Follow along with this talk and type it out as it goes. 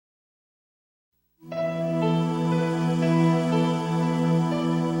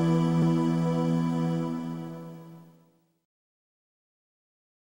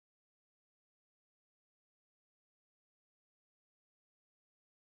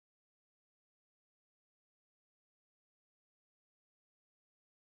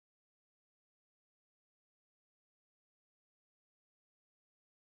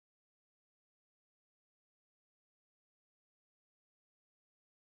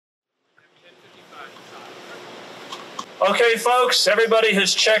Okay, folks, everybody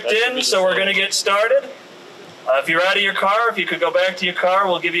has checked in, so we're going to get started. If you're out of your car, if you could go back to your car,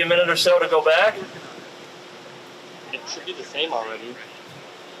 we'll give you a minute or so to go back. It should be the same already.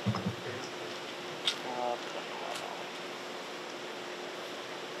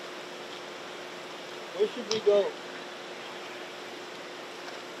 Where should we go?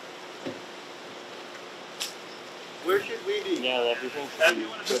 Where should we be? Yeah, everything should be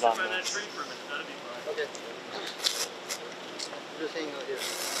good on this. Okay. Just hang out here.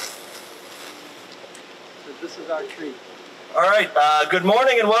 So this is our tree. All right, good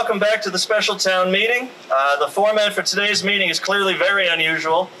morning and welcome back to the special town meeting. The format for today's meeting is clearly very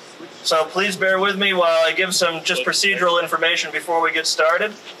unusual, so please bear with me while I give some just procedural information before we get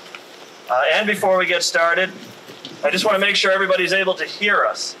started. And before we get started, I just want to make sure everybody's able to hear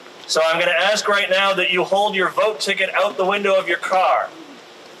us. So I'm going to ask right now that you hold your vote ticket out the window of your car.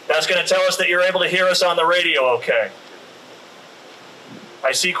 That's going to tell us that you're able to hear us on the radio okay.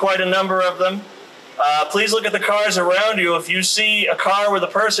 I see quite a number of them. Please look at the cars around you. If you see a car with a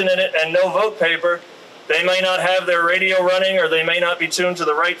person in it and no vote paper, they may not have their radio running or they may not be tuned to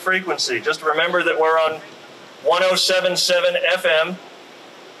the right frequency. Just remember that we're on 107.7 FM.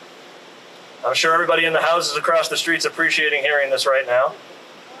 I'm sure everybody in the houses across the street's appreciating hearing this right now.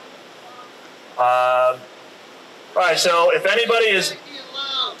 All right, so if anybody is...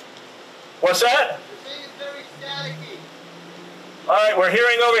 What's that? All right, we're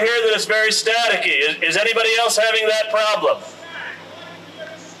hearing over here that it's very staticky. Is anybody else having that problem?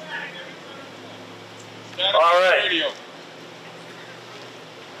 All right.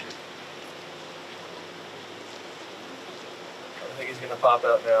 I think he's going to pop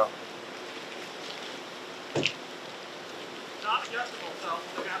out now. Not adjustable, so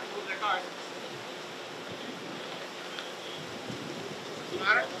they're going to have to move their cars.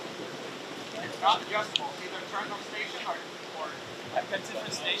 Matter? It's not adjustable. It's either turn on station or I've got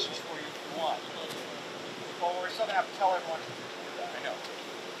different stations for you if you want. Well, we're still going to have to tell everyone to do that. I know.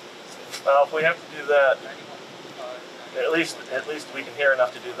 Well, if we have to do that, at least we can hear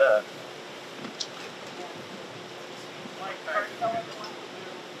enough to do that.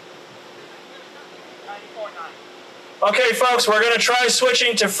 Okay, folks, we're going to try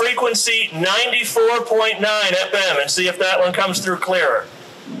switching to frequency 94.9 FM and see if that one comes through clearer.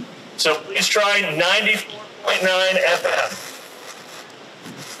 So please try 94.9 FM.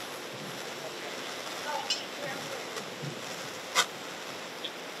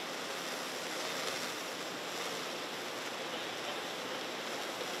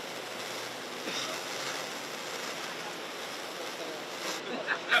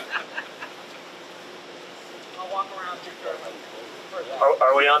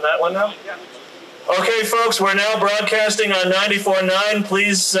 Are we on that one now? Okay, folks, we're now broadcasting on 94.9.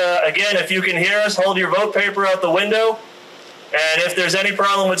 Please, again, if you can hear us, hold your vote paper out the window. And if there's any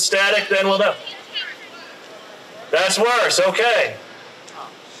problem with static, then we'll know. That's worse, okay.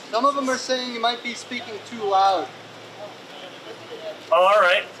 Some of them are saying you might be speaking too loud. All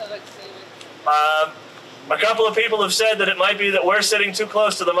right. A couple of people have said that it might be that we're sitting too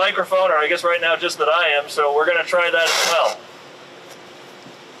close to the microphone, or I guess right now just that I am, so we're going to try that as well.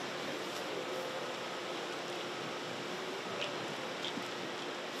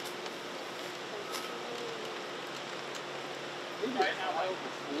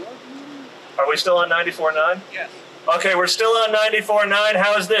 Are we still on 94.9? Yes. Okay, we're still on 94.9.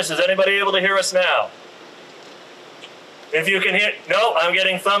 How is this? Is anybody able to hear us now? If you can hear, no, I'm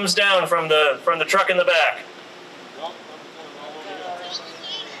getting thumbs down from the truck in the back.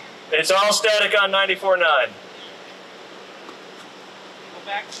 It's all static on 94.9. Go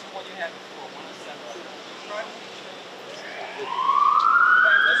back to what you had before, 107.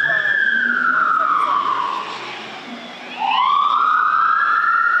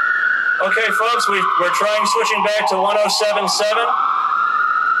 Okay, folks, we're trying switching back to 107.7.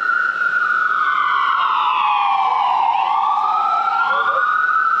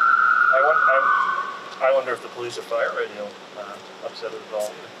 I wonder if the police or fire radio upset it at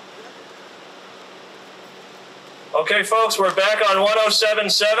all. Okay, folks, we're back on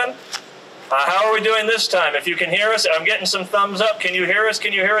 107.7. How are we doing this time? If you can hear us, I'm getting some thumbs up. Can you hear us?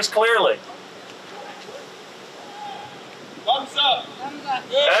 Can you hear us clearly? Thumbs up. Thumbs up.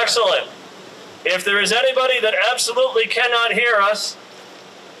 Good. Excellent. If there is anybody that absolutely cannot hear us,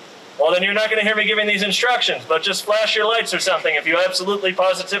 well, then you're not going to hear me giving these instructions, but just flash your lights or something if you absolutely,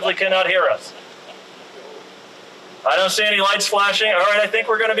 positively cannot hear us. I don't see any lights flashing. All right, I think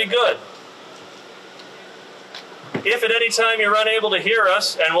we're going to be good. If at any time you're unable to hear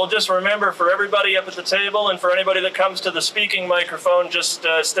us, and we'll just remember for everybody up at the table and for anybody that comes to the speaking microphone, just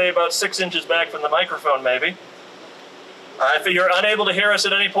stay about 6 inches back from the microphone maybe. If you're unable to hear us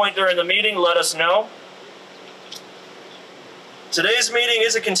at any point during the meeting, let us know. Today's meeting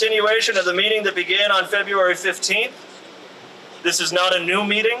is a continuation of the meeting that began on February 15th. This is not a new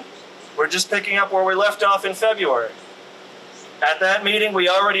meeting. We're just picking up where we left off in February. At that meeting, we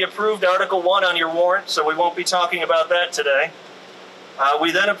already approved Article 1 on your warrant, so we won't be talking about that today.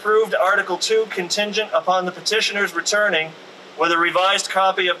 We then approved Article 2 contingent upon the petitioners returning with a revised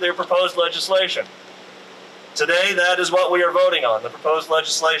copy of their proposed legislation. Today, that is what we are voting on, the proposed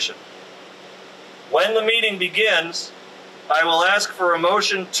legislation. When the meeting begins, I will ask for a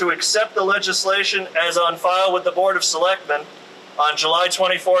motion to accept the legislation as on file with the Board of Selectmen on July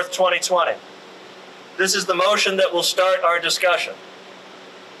 24th, 2020. This is the motion that will start our discussion.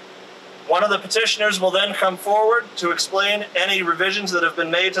 One of the petitioners will then come forward to explain any revisions that have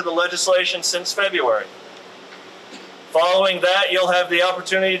been made to the legislation since February. Following that, you'll have the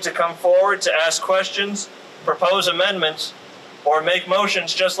opportunity to come forward to ask questions, propose amendments, or make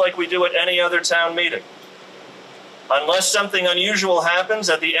motions just like we do at any other town meeting. Unless something unusual happens,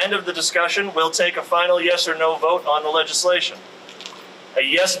 at the end of the discussion, we'll take a final yes or no vote on the legislation. A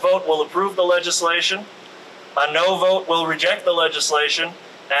yes vote will approve the legislation, a no vote will reject the legislation,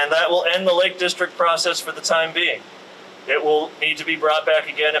 and that will end the Lake District process for the time being. It will need to be brought back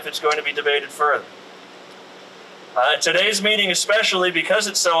again if it's going to be debated further. Today's meeting, especially because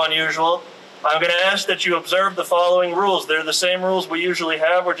it's so unusual, I'm going to ask that you observe the following rules. They're the same rules we usually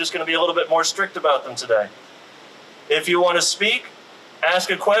have. We're just going to be a little bit more strict about them today. If you want to speak,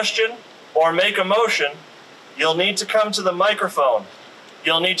 ask a question, or make a motion, you'll need to come to the microphone.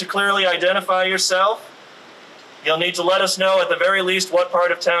 You'll need to clearly identify yourself. You'll need to let us know at the very least what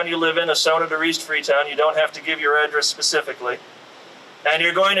part of town you live in, Asona or East Freetown. You don't have to give your address specifically. And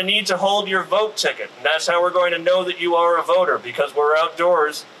you're going to need to hold your vote ticket. And that's how we're going to know that you are a voter, because we're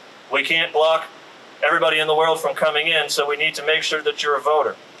outdoors. We can't block everybody in the world from coming in, so we need to make sure that you're a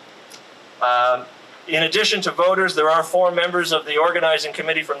voter. In addition to voters, there are 4 members of the organizing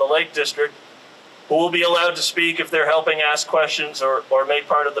committee from the Lake District who will be allowed to speak if they're helping ask questions or make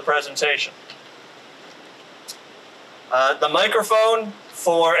part of the presentation. The microphone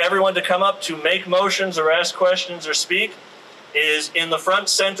for everyone to come up to make motions or ask questions or speak is in the front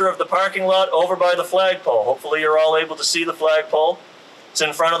center of the parking lot over by the flagpole. Hopefully you're all able to see the flagpole. It's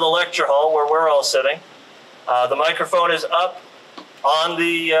in front of the lecture hall where we're all sitting. The microphone is up on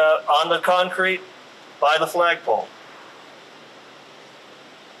the concrete by the flagpole.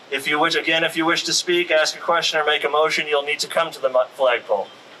 If you wish to speak, ask a question, or make a motion, you'll need to come to the flagpole.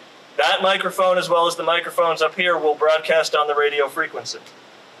 That microphone, as well as the microphones up here, will broadcast on the radio frequency.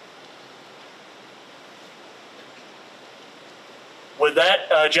 With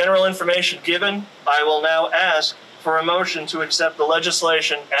that general information given, I will now ask for a motion to accept the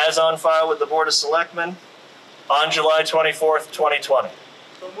legislation as on file with the Board of Selectmen on July 24th, 2020.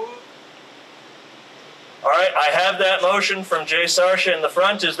 So moved. All right, I have that motion from Jay Sarsha in the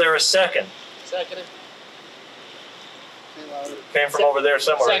front. Is there a second? Seconded. Came from over there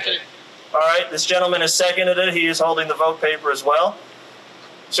somewhere. Seconded. All right, this gentleman has seconded it. He is holding the vote paper as well.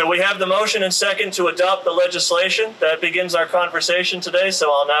 So we have the motion and second to adopt the legislation. That begins our conversation today.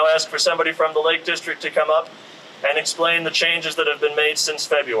 So I'll now ask for somebody from the Lake District to come up and explain the changes that have been made since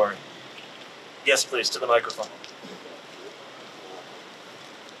February. Yes, please, to the microphone.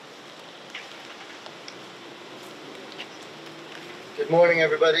 Good morning,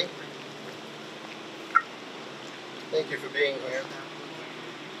 everybody. Thank you for being here.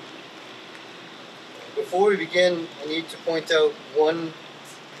 Before we begin, I need to point out one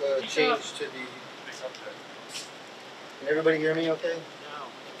change to the... Can everybody hear me okay? No.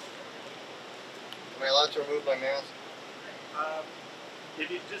 Am I allowed to remove my mask? If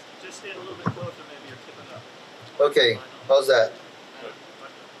you just stand a little bit closer, maybe you're tipping up. Okay, how's that?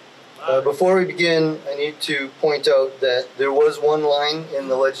 Before we begin, I need to point out that there was one line in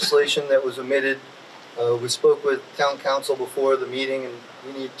the legislation that was omitted. We spoke with town council before the meeting, and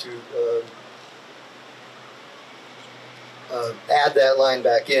we need to add that line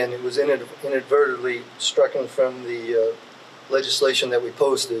back in. It was inadvertently stricken from the legislation that we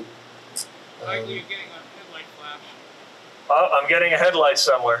posted. Are you getting a headlight flash? Oh, I'm getting a headlight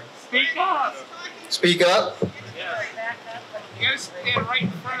somewhere. Speak up! Speak up. Yeah. You gotta stand right in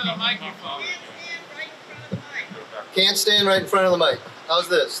front of the microphone. Can't stand right in front of the mic. How's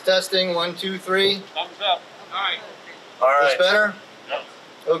this? Testing, 1, 2, 3. Thumbs up. All right. All right. That's better? Yep.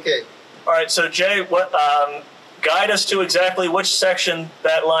 Okay. All right, so Jay, guide us to exactly which section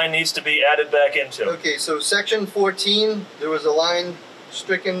that line needs to be added back into. Okay, so section 14, there was a line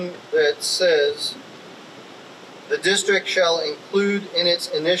stricken that says, the district shall include in its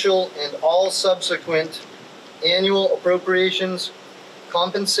initial and all subsequent annual appropriations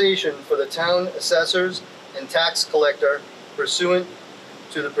compensation for the town assessors and tax collector pursuant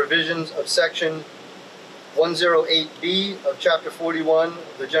to the provisions of section 108B of chapter 41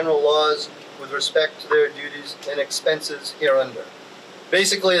 of the general laws with respect to their duties and expenses hereunder.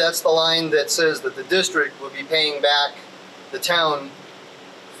 Basically, that's the line that says that the district will be paying back the town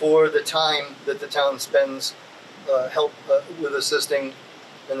for the time that the town spends help with assisting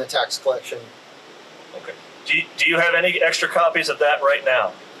in the tax collection. Okay. Do you have any extra copies of that right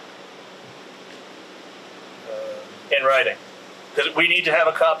now? In writing? Because we need to have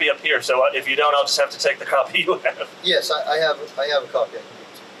a copy up here, so if you don't, I'll just have to take the copy you have. Yes, I have a copy.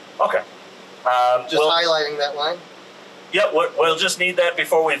 Okay. Just highlighting that line? Yeah, we'll just need that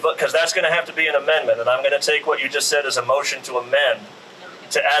before we vote, because that's going to have to be an amendment, and I'm going to take what you just said as a motion to amend,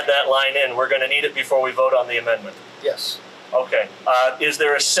 to add that line in. We're going to need it before we vote on the amendment. Yes. Okay. Is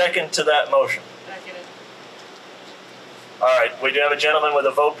there a second to that motion? Seconded. All right. We do have a gentleman with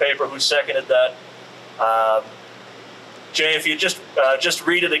a vote paper who seconded that. Jay, if you just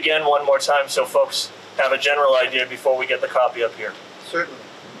read it again one more time so folks have a general idea before we get the copy up here. Certainly.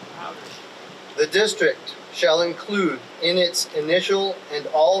 The district shall include in its initial and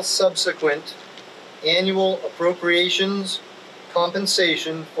all subsequent annual appropriations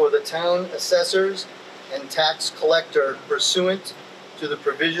compensation for the town assessors and tax collector pursuant to the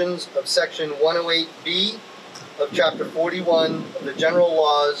provisions of section 108B of chapter 41 of the general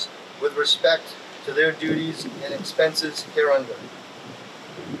laws with respect to their duties and expenses hereunder.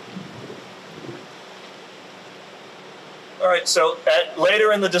 All right, so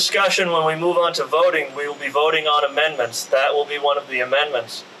later in the discussion when we move on to voting, we will be voting on amendments. That will be one of the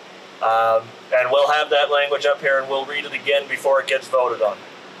amendments. And we'll have that language up here and we'll read it again before it gets voted on.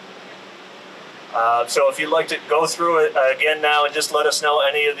 So if you'd like to go through it again now and just let us know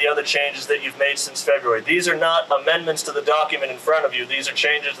any of the other changes that you've made since February. These are not amendments to the document in front of you. These are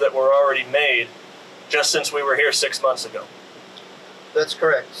changes that were already made just since we were here 6 months ago. That's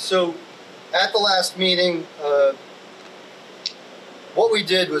correct. So at the last meeting, what we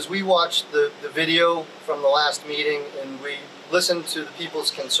did was we watched the video from the last meeting and we listened to the people's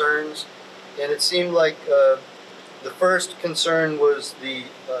concerns, and it seemed like the first concern was the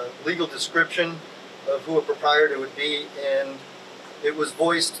legal description of who a proprietor would be, and it was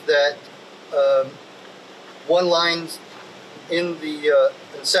voiced that one line in the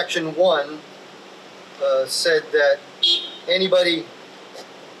in section 1 said that anybody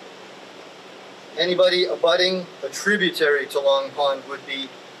abutting a tributary to Long Pond would be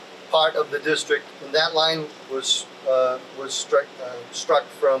part of the district, and that line was struck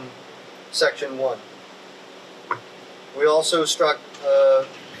from section 1. We also struck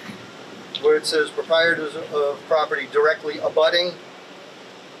where it says proprietors of property directly abutting.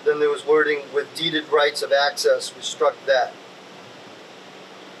 Then there was wording with deeded rights of access. We struck that.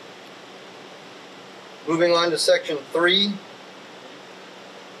 Moving on to section 3.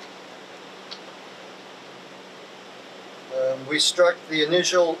 We struck the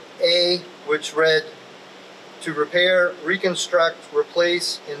initial A, which read, to repair, reconstruct,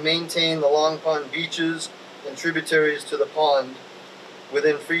 replace, and maintain the Long Pond beaches and tributaries to the pond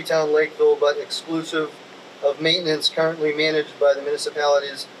within Freetown, Lakeville, but exclusive of maintenance currently managed by the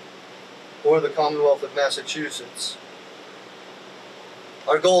municipalities or the Commonwealth of Massachusetts.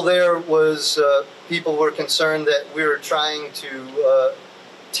 Our goal there was people were concerned that we were trying to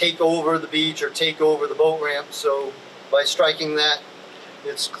take over the beach or take over the boat ramp, so by striking that,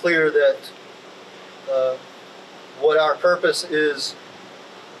 it's clear that what our purpose is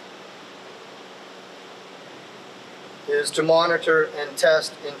to monitor and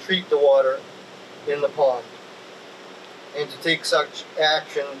test and treat the water in the pond, and to take such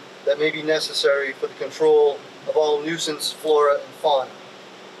action that may be necessary for the control of all nuisance flora and fauna.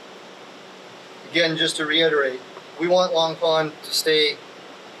 Again, just to reiterate, we want Long Pond to stay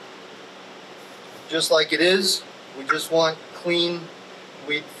just like it is. We just want clean,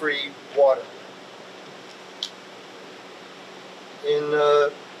 weed-free water. In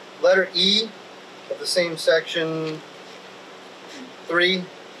letter E of the same section 3,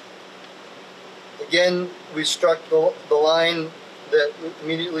 again, we struck the line that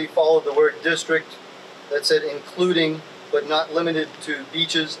immediately followed the word district that said including but not limited to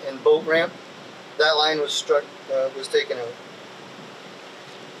beaches and boat ramp. That line was struck, was taken out.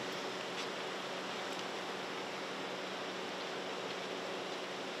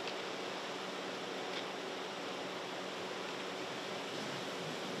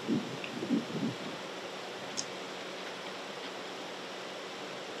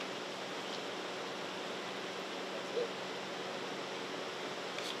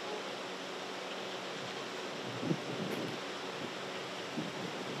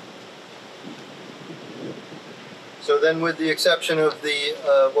 So then, with the exception of the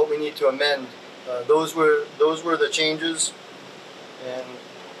what we need to amend, those were the changes, and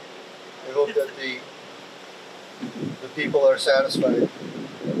I hope that the people are satisfied.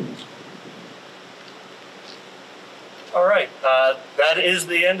 All right, that is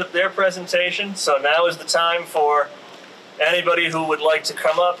the end of their presentation. So now is the time for anybody who would like to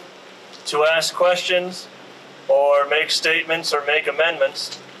come up to ask questions or make statements or make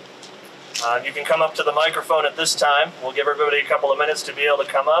amendments. You can come up to the microphone at this time. We'll give everybody a couple of minutes to be able to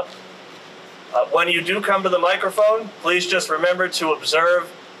come up. When you do come to the microphone, please just remember to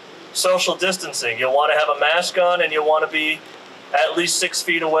observe social distancing. You'll want to have a mask on, and you'll want to be at least 6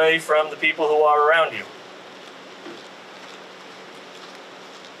 feet away from the people who are around you.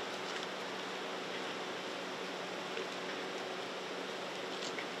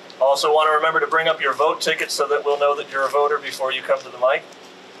 Also want to remember to bring up your vote ticket so that we'll know that you're a voter before you come to the mic.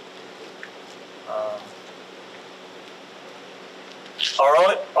 Are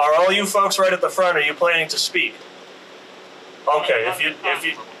all you folks right at the front? Are you planning to speak? Okay,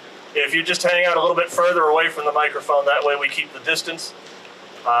 if you just hang out a little bit further away from the microphone, that way we keep the distance.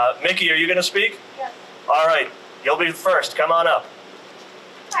 Mickey, are you going to speak? Yes. All right, you'll be first. Come on up.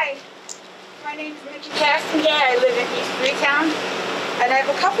 Hi, my name is Mickey Cassidy. I live in East Freetown, and I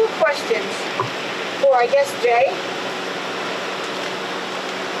have a couple of questions for, I guess, Jay.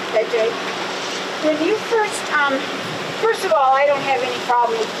 Jay, when you first of all, I don't have any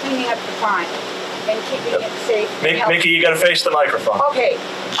problem with cleaning up the pond and keeping it safe. Mickey, you got to face the microphone. Okay.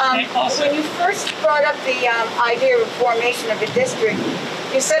 When you first brought up the idea of formation of a district,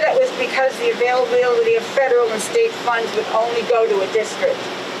 you said it was because the availability of federal and state funds would only go to a district.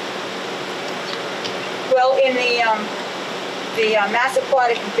 Well, in the Mass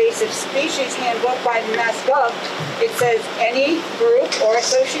Aquatic Invasive Species Handbook by the MassGov, it says any group or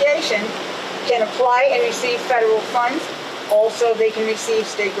association can apply and receive federal funds. Also, they can receive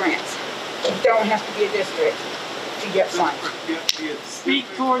state grants. You don't have to be a district to get funds. Speak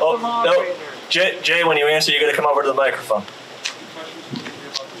towards the moderator. No. Jay, when you answer, you got to come over to the microphone.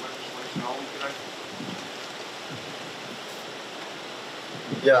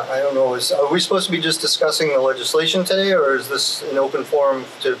 Yeah, I don't know. Are we supposed to be just discussing the legislation today, or is this an open forum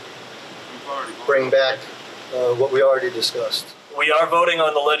to bring back what we already discussed? We are voting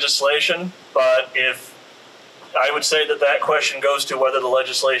on the legislation, but I would say that question goes to whether the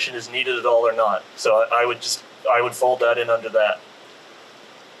legislation is needed at all or not. So I would fold that in under that.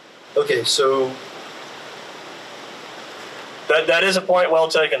 Okay, so that is a point well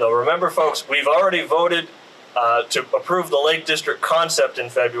taken, though. Remember, folks, we've already voted to approve the Lake District concept in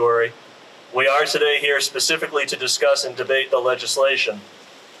February. We are today here specifically to discuss and debate the legislation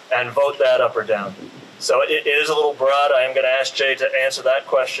and vote that up or down. So it is a little broad. I am going to ask Jay to answer that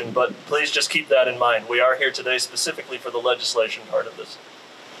question, but please just keep that in mind. We are here today specifically for the legislation part of this.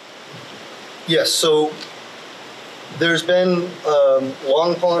 yes, so there's been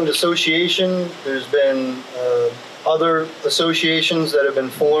Long Pond Association, there's been other associations that have been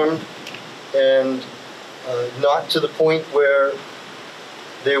formed, and not to the point where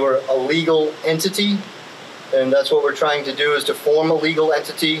they were a legal entity, and that's what we're trying to do, is to form a legal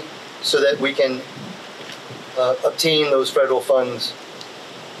entity so that we can obtain those federal funds.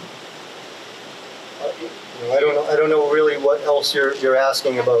 I don't know really what else you're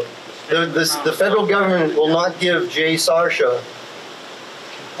asking about. The federal government will not give Jay Sarsha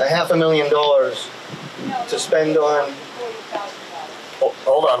 $500,000 to spend on.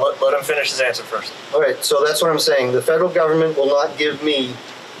 Hold on, let him finish his answer first. All right, so that's what I'm saying. The federal government will not give me,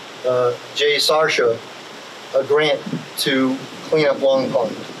 Jay Sarsha, a grant to clean up Long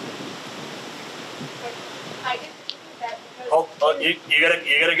Pond. I disagree with that because You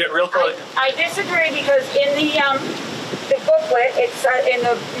gotta get real close. I disagree because in the booklet, it's in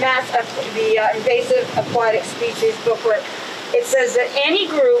the invasive aquatic species booklet, it says that any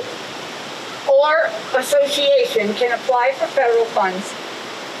group or association can apply for federal funds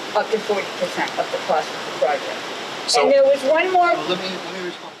up to 40% of the cost of the project. So, and there was one more. Let me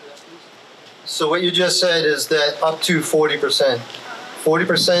respond to that, please. So what you just said is that up to 40%.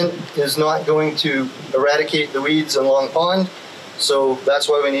 40% is not going to eradicate the weeds in Long Pond, so that's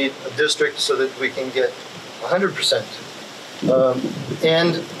why we need a district so that we can get 100%.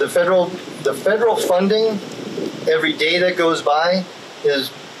 And the federal funding, every day that goes by,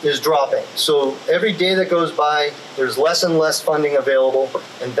 is dropping. So every day that goes by, there's less and less funding available,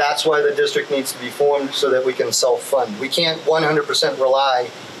 and that's why the district needs to be formed so that we can self-fund. We can't 100% rely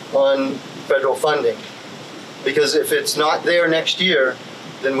on federal funding, because if it's not there next year,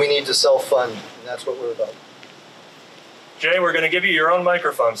 then we need to self-fund, and that's what we're about. Jay, we're going to give you your own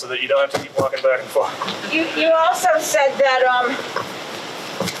microphone so that you don't have to keep walking back and forth. You also said that,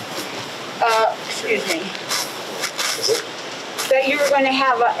 excuse me, that you were going to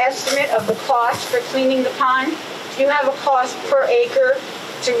have an estimate of the cost for cleaning the pond. Do you have a cost per acre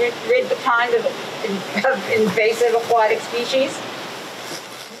to rid the pond of invasive aquatic species?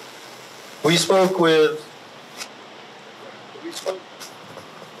 We spoke with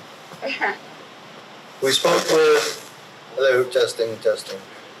hello, testing.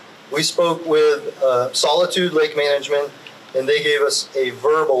 We spoke with Solitude Lake Management, and they gave us a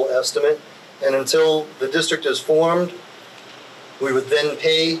verbal estimate. And until the district is formed, we would then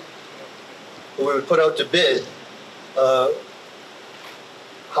pay, we would put out to bid how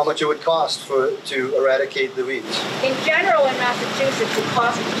much it would cost to eradicate the weeds. In general, in Massachusetts, it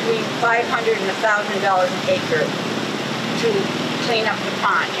costs between $500 and $1,000 an acre to clean up the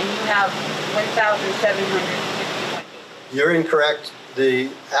pond, and you have 1,751 acres. You're incorrect.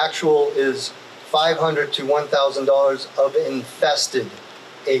 The actual is $500 to $1,000 of infested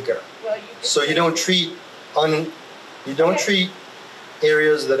acre. Well, So you don't treat treat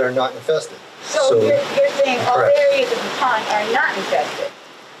areas that are not infested. So you're saying all correct. areas of the pond are not infested?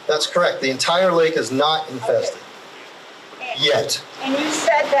 That's correct. The entire lake is not infested yet. And you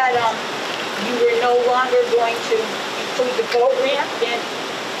said that you were no longer going to include the boat ramp in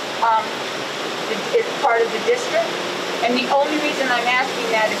as part of the district. And the only reason I'm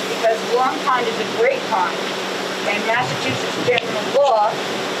asking that is because Long Pond is a great pond, and Massachusetts general law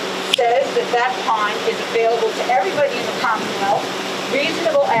says that that pond is available to everybody in the Commonwealth,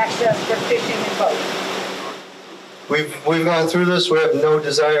 reasonable access for fishing and boating. We've gone through this. We have no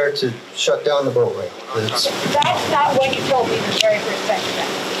desire to shut down the boat ramp. That's not what you told me the very first time you met.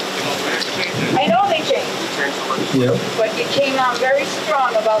 I know they changed. Yeah. But you came on very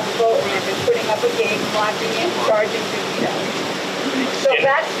strong about the boat ramp and putting up a gate, locking in, charging $50. So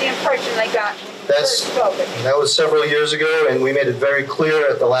that's the impression I got when you first spoke. That was several years ago, and we made it very clear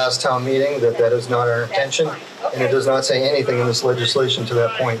at the last town meeting that that is not our intention, and it does not say anything in this legislation to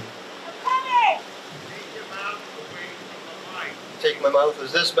that point. Take my mouth.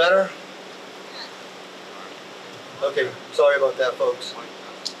 Is this better? Okay. Sorry about that, folks.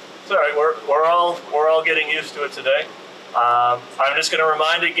 It's all right. We're all getting used to it today. I'm just going to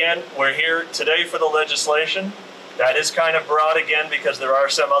remind again, we're here today for the legislation. That is kind of broad again because there are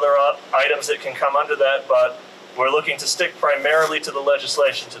some other items that can come under that, but we're looking to stick primarily to the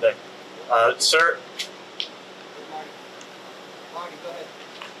legislation today. Sir? Marty, go ahead.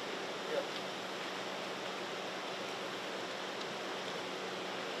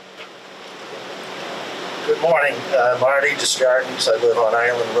 Good morning, Marty Desgardens. I live on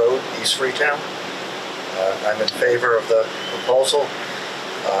Island Road, East Freetown. I'm in favor of the proposal.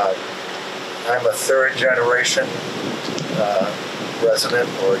 I'm a third generation resident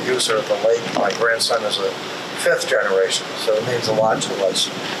or user of the lake. My grandson is a fifth generation, so it means a lot to us.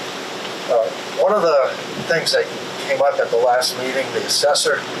 One of the things that came up at the last meeting, the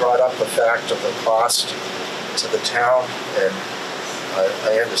assessor brought up the fact of the cost to the town, and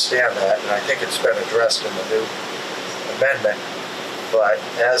I understand that, and I think it's been addressed in the new amendment. But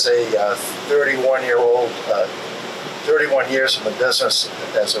as a 31 years in the business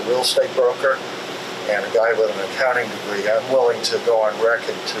as a real estate broker and a guy with an accounting degree, I'm willing to go on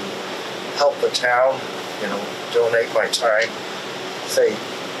record to help the town, donate my time, say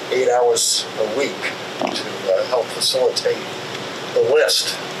 8 hours a week to help facilitate the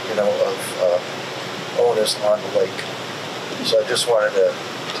list, of owners on the lake. So I just wanted to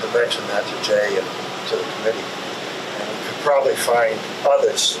mention that to Jay and to the committee. And we could probably find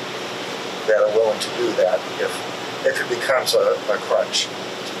others that are willing to do that if it becomes a crunch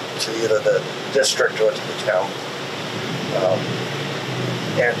to either the district or to the town.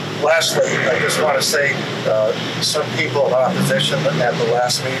 And lastly, I just want to say some people in opposition at the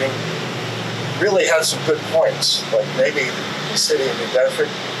last meeting really had some good points. Like maybe the city of New Bedford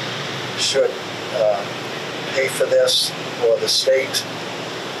should pay for this, or the state,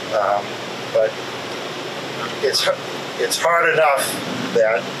 but it's hard enough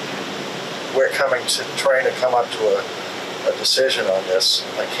that we're trying to come up to a decision on this.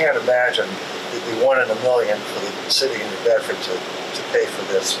 I can't imagine it'd be 1 in a million for the city of New Bedford to pay for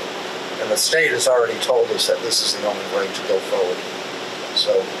this, and the state has already told us that this is the only way to go forward.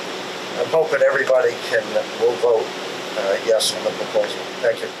 So I'm hoping everybody will vote yes on the proposal.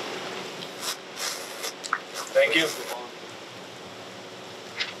 Thank you. Thank you.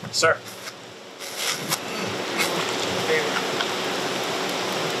 Sir?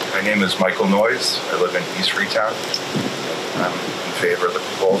 My name is Michael Noyes. I live in East Freetown. I'm in favor of the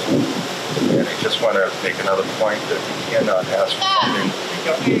proposal. And I just just want to make another point that we cannot ask for funding.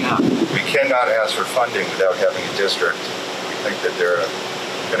 We cannot ask for funding without having a district. We think that there are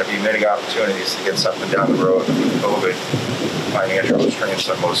going to be many opportunities to get something down the road with COVID, financial restraints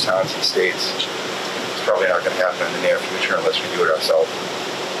on most towns and states. It's probably not going to happen in the near future unless we do it ourselves.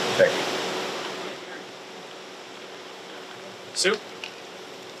 Thank you. Sue?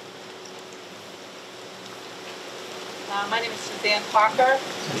 My name is Suzanne Parker.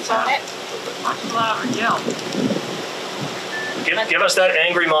 Sonnet. Much louder, yell. Give us that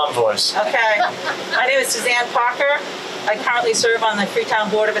angry mom voice. Okay. My name is Suzanne Parker. I currently serve on the Freetown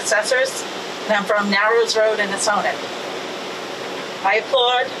Board of Assessors, and I'm from Narrows Road in Sonnet. I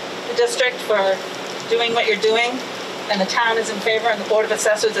applaud the district for doing what you're doing, and the town is in favor, and the Board of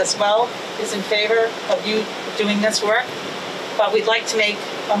Assessors as well is in favor of you doing this work. But we'd like to make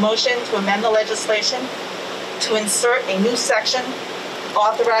a motion to amend the legislation to insert a new section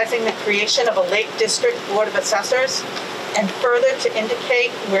authorizing the creation of a Lake District Board of Assessors, and further to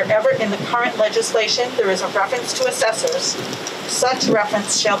indicate wherever in the current legislation there is a reference to assessors, such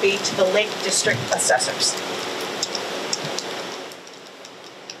reference shall be to the Lake District Assessors.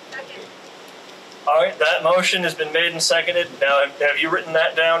 All right, that motion has been made and seconded. Now, have you written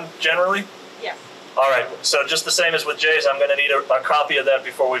that down generally? Yes. All right, so just the same as with Jay's, I'm going to need a copy of that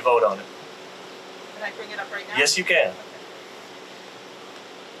before we vote on it. Can I bring it up right now? Yes, you can.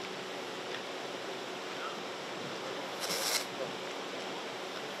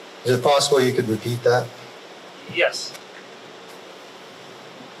 Is it possible you could repeat that? Yes.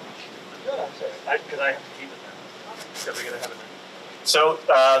 Because I have to keep it now. Because we're going to have it now. So,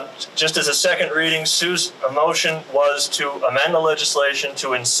 just as a second reading, Sue's motion was to amend the legislation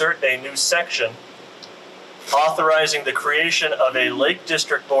to insert a new section authorizing the creation of a Lake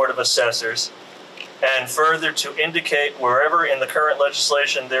District Board of Assessors, and further to indicate wherever in the current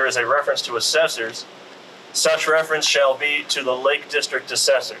legislation there is a reference to assessors, such reference shall be to the Lake District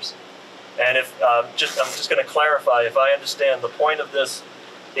Assessors. And if I'm just going to clarify, if I understand, the point of this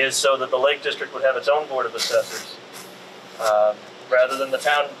is so that the Lake District would have its own Board of Assessors, rather than the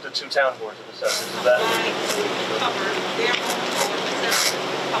two town boards of assessors. Is that? Cover their own board of assessors,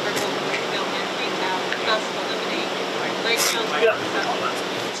 cover both Lakeville and Freetown, thus eliminate Lakeville's board of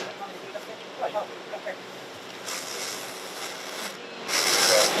assessors.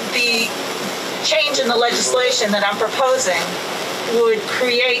 The change in the legislation that I'm proposing would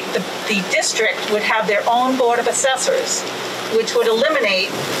create the district would have their own Board of Assessors, which would eliminate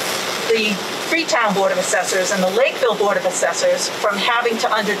the Freetown Board of Assessors and the Lakeville Board of Assessors from having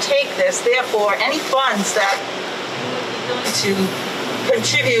to undertake this. Therefore, any funds that you would be going to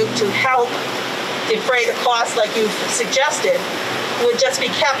contribute to help defray the cost like you've suggested would just be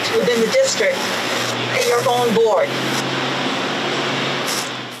kept within the district in your own board.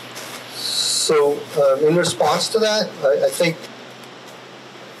 So, in response to that, I think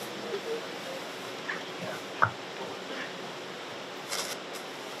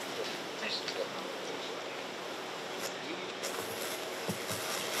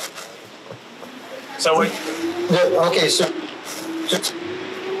okay, so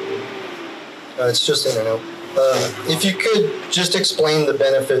it's just in and out. If you could just explain the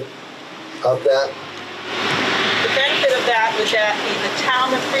benefit of that. The benefit of that was that the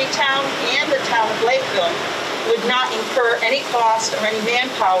town of Freetown and the town of Lakeville would not incur any cost or any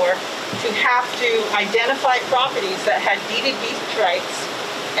manpower to have to identify properties that had deeded beach rights,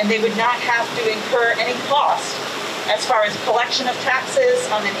 and they would not have to incur any cost as far as collection of taxes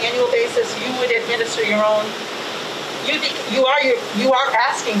on an annual basis. You would administer your own. You are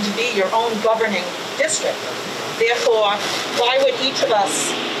asking to be your own governing district. Therefore, why would each of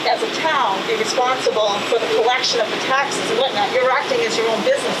us as a town be responsible for the collection of the taxes and whatnot? You're acting as your own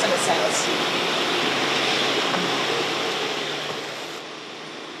business in a sense.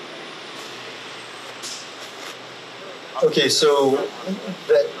 Okay, so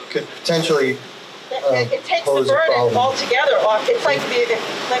that could potentially it takes the burden altogether off. It's like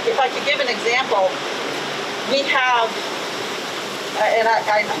if I could give an example, we have, and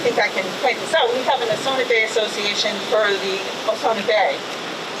I think I can point this out, we have an Oconee Bay Association for the Oconee Bay.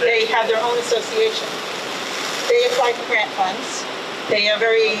 They have their own association. They apply for grant funds. They are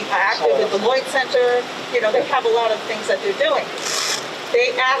very active at the Lloyd Center. You know, they have a lot of things that they're doing.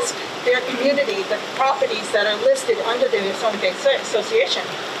 They ask their community, the properties that are listed under the Oconee Bay Association,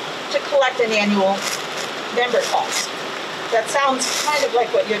 to collect an annual member cost. That sounds kind of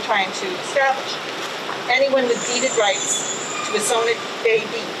like what you're trying to establish. Anyone with deeded rights to Oconee Bay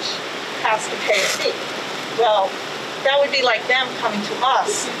Beach has to pay a fee. Well, that would be like them coming to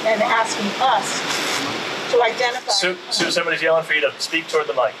us and asking us to identify. Sue, somebody's yelling for you to speak toward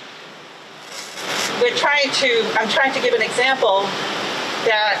the mic. I'm trying to give an example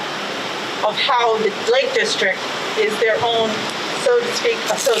of how the Lake District is their own, so to speak,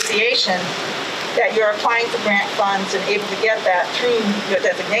 association, that you're applying for grant funds and able to get that through your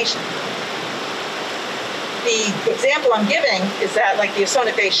designation. The example I'm giving is that, like the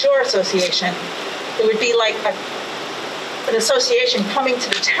Osona Bay Shore Association, it would be like an association coming to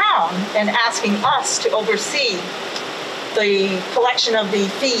the town and asking us to oversee the collection of the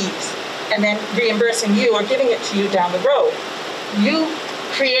fees and then reimbursing you or giving it to you down the road. You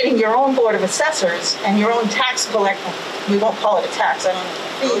creating your own board of assessors and your own tax collector, we won't call it a tax, I don't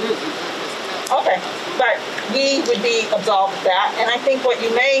know. Okay, but we would be absolved of that, and I think what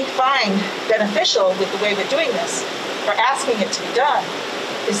you may find beneficial with the way we're doing this, or asking it to be done,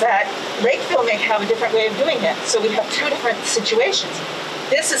 is that Lakeville may have a different way of doing it, so we have two different situations.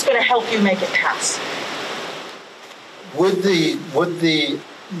 This is going to help you make it pass. Would the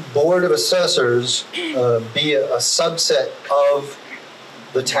Board of Assessors be a subset of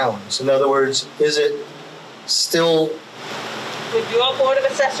the towns? In other words, is it still... Would your Board of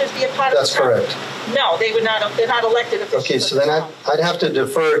Assessors be a part of the town? That's correct. No, they would not. They're not elected officials. Okay, so then I'd have to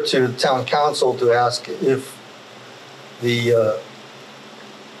defer to the town council to ask if the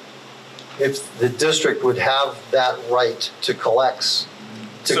district would have that right to collect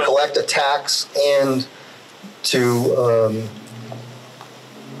a tax and to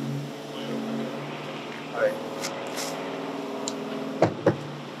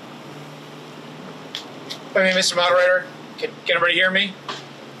I mean, Mr. Moderator, can everybody hear me?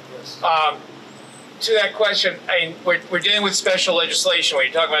 Yes. To that question, I mean, we're dealing with special legislation. When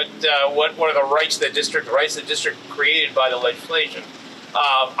you're talking about what are the rights of the district created by the legislation.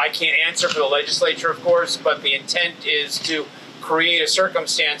 I can't answer for the legislature, of course, but the intent is to create a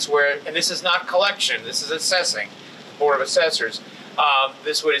circumstance where, and this is not collection, this is assessing, Board of Assessors.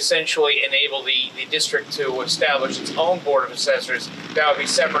 This would essentially enable the district to establish its own Board of Assessors. That would be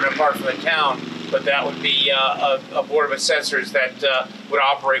separate and apart from the town, but that would be a Board of Assessors that would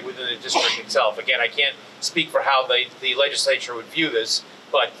operate within the district itself. Again, I can't speak for how the legislature would view this,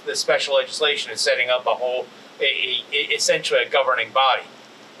 but the special legislation is setting up a whole, essentially a governing body.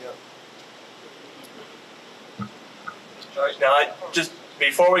 All right, now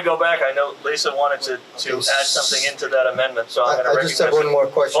before we go back, I know Lisa wanted to add something into that amendment, so I'm going to recognize... I just have one more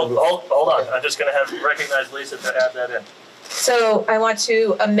question. Hold on, I'm just going to recognize Lisa to add that in. So I want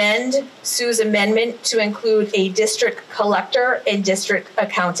to amend Sue's amendment to include a district collector and district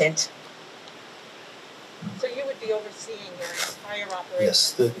accountant. So you would be overseeing your entire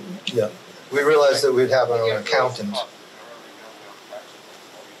operation? Yes, we realized that we'd have our own accountant.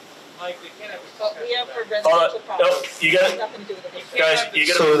 We have for residential properties. You got Nothing to do with it. guys,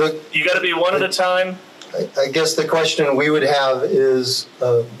 you got to be one at a time. I guess the question we would have is,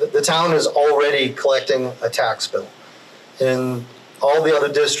 the town is already collecting a tax bill, and all the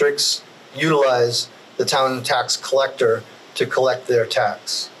other districts utilize the town tax collector to collect their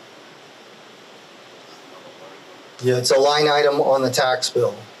tax. Yeah, it's a line item on the tax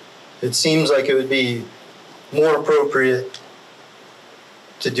bill. It seems like it would be more appropriate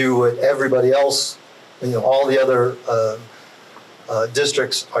to do what everybody else, all the other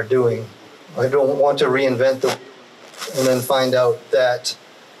districts are doing. I don't want to reinvent the and then find out that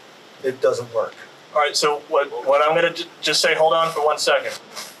it doesn't work. All right, so what I'm going to just say, hold on for 1 second,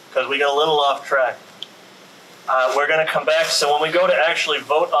 because we got a little off track. We're going to come back, so when we go to actually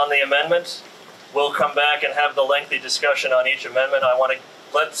vote on the amendments, we'll come back and have the lengthy discussion on each amendment. I want to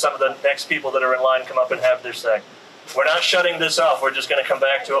let some of the next people that are in line come up and have their say. We're not shutting this off. We're just going to come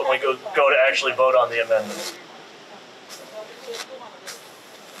back to it when we go to actually vote on the amendments.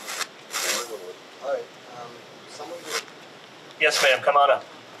 All right. Yes, ma'am. Come on up.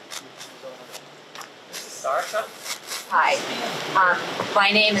 Hi.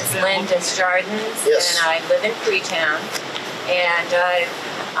 My name is Lynn Desjardins, Yes. and I live in Freetown. And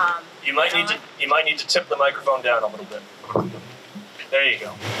You might need to tip the microphone down a little bit. There you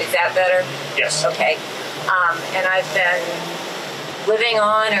go. Is that better? Yes. Okay. And I've been living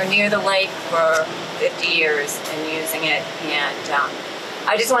on or near the lake for 50 years and using it. And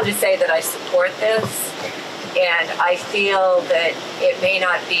I just wanted to say that I support this. And I feel that it may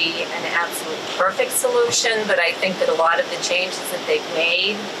not be an absolute perfect solution, but I think that a lot of the changes that they've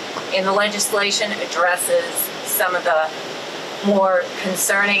made in the legislation addresses some of the more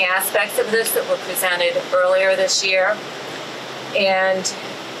concerning aspects of this that were presented earlier this year. And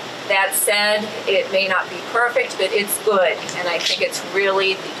that said, it may not be perfect, but it's good. And I think it's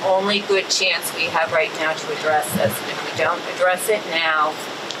really the only good chance we have right now to address this. And if we don't address it now,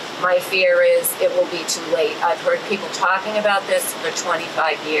 My fear is it will be too late. I've heard people talking about this for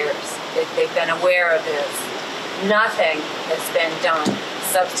 25 years. They've been aware of this. Nothing has been done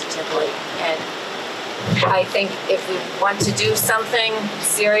substantively. And I think if we want to do something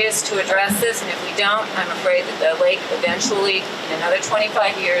serious to address this, and if we don't, I'm afraid that the lake eventually, in another 25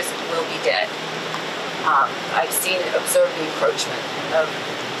 years, will be dead. I've observed the encroachment of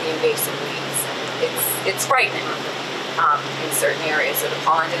the invasive weeds. It's frightening in certain areas of the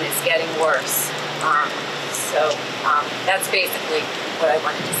pond, and it's getting worse. That's basically what I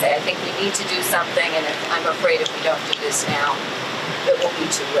wanted to say. I think we need to do something, and I'm afraid if we don't do this now, it will be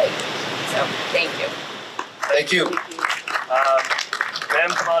too late. So, thank you. Thank you. Ma'am,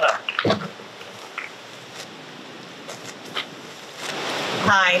 come on up.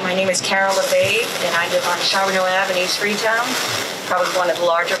 Hi, my name is Carol LeBave, and I live on Charbonneau Ave in East Freetown, probably one of the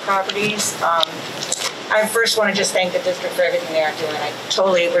larger properties. I first want to just thank the district for everything they are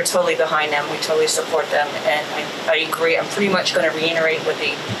doing. We're totally behind them. We totally support them, and I agree. I'm pretty much going to reiterate what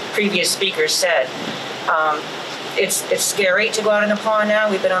the previous speakers said. It's scary to go out in the pond now.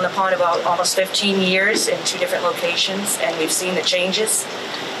 We've been on the pond about almost 15 years in 2 different locations, and we've seen the changes.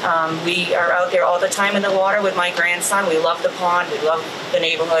 We are out there all the time in the water with my grandson. We love the pond. We love the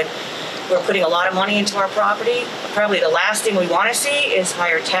neighborhood. We're putting a lot of money into our property. Probably the last thing we want to see is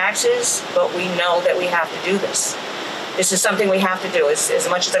higher taxes, but we know that we have to do this. This is something we have to do. As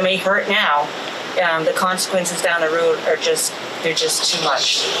much as it may hurt now, the consequences down the road are just too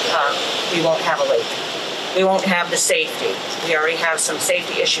much. We won't have a lake. We won't have the safety. We already have some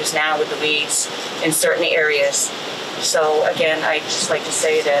safety issues now with the weeds in certain areas. So again, I'd just like to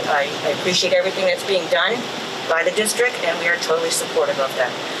say that I appreciate everything that's being done by the district, and we are totally supportive of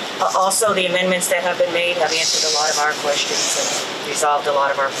that. Also, the amendments that have been made have answered a lot of our questions and resolved a lot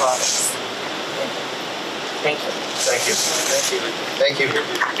of our problems. Thank you. Thank you. Thank you.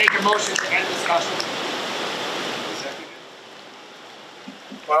 Take a motion to end discussion.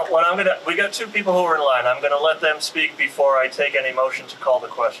 Well, we got 2 people who are in line. I'm gonna let them speak before I take any motion to call the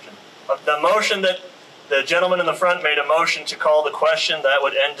question. The motion that the gentleman in the front made a motion to call the question, that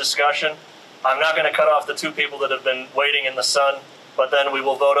would end discussion. I'm not gonna cut off the 2 people that have been waiting in the sun, but then we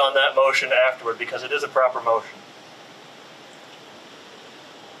will vote on that motion afterward because it is a proper motion.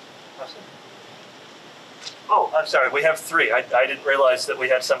 Oh, I'm sorry, we have 3. I didn't realize that we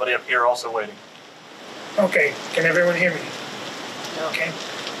had somebody up here also waiting. Okay, can everyone hear me? No. Okay.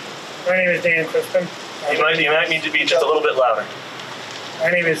 My name is Dan Crispin. You might need to be just a little bit louder.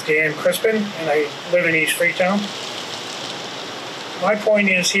 My name is Dan Crispin, and I live in East Freetown. My point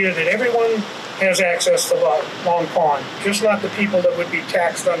is here that everyone has access to Long Pond, just not the people that would be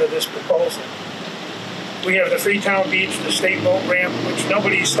taxed under this proposal. We have the Freetown Beach, the state boat ramp, which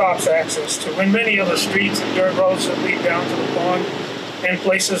nobody stops access to, and many other streets and dirt roads that lead down to the pond, and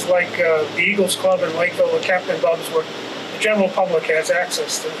places like the Eagles Club in Lakeville or Captain Bub's, where the general public has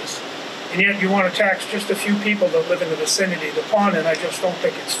access to this. And yet you want to tax just a few people that live in the vicinity of the pond, and I just don't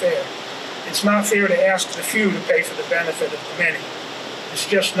think it's fair. It's not fair to ask the few to pay for the benefit of the many. It's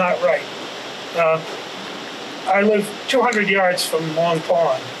just not right. I live 200 yards from Long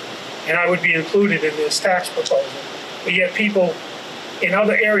Pond, and I would be included in this tax proposal. But yet people in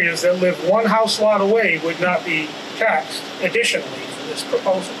other areas that live 1 house lot away would not be taxed additionally for this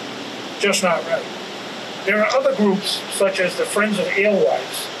proposal. Just not right. There are other groups, such as the Friends of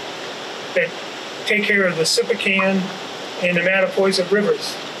Alewives, that take care of the Sippacan and the Mattapoisett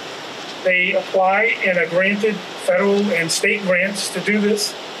rivers. They apply and are granted federal and state grants to do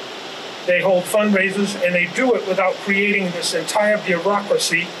this. They hold fundraisers, and they do it without creating this entire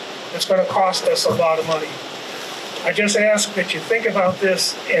bureaucracy that's going to cost us a lot of money. I just ask that you think about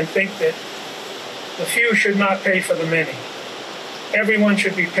this and think that the few should not pay for the many. Everyone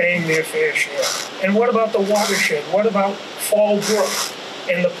should be paying their fair share. And what about the watershed? What about Fall Brook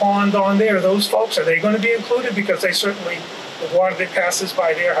and the pond on there? Those folks, are they going to be included? Because they certainly, the water that passes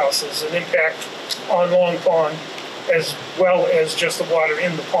by their houses, an impact on Long Pond, as well as just the water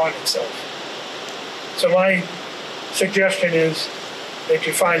in the pond itself. So my suggestion is that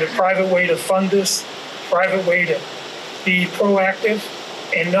you find a private way to fund this, private way to be proactive,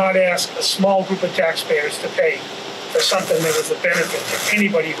 and not ask a small group of taxpayers to pay for something that is a benefit to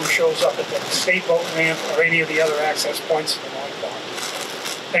anybody who shows up at the state boat ramp or any of the other access points for Long Pond.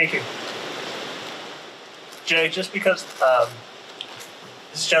 Thank you. Jay, just because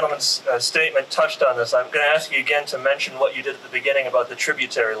this gentleman's statement touched on this, I'm going to ask you again to mention what you did at the beginning about the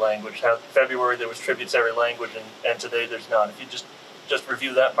tributary language, how February there was tributary language and today there's none. If you just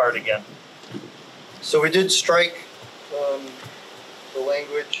review that part again. So we did strike the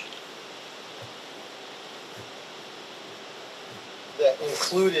language that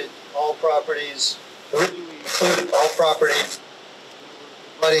included all properties, originally included all property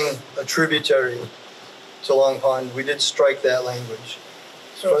flooding a tributary to Long Pond. We did strike that language.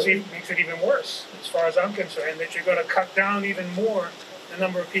 So it makes it even worse, as far as I'm concerned, that you're gonna cut down even more the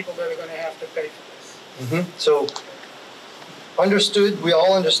number of people that are gonna have to pay for this. So, understood, we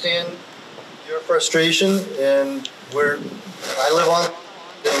all understand your frustration, and I live on,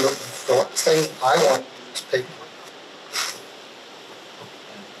 and the last thing I want is pay.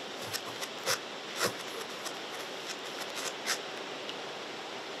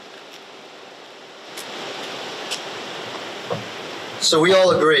 So we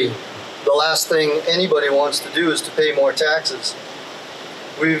all agree, the last thing anybody wants to do is to pay more taxes.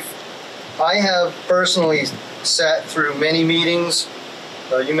 I have personally sat through many meetings.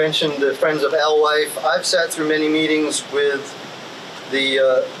 You mentioned the Friends of Alewife. I've sat through many meetings with the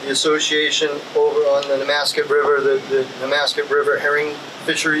association over on the Nemasket River, the Nemasket River Herring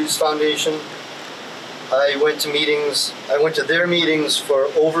Fisheries Foundation. I went to their meetings for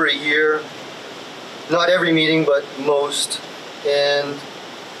over a year. Not every meeting, but most. And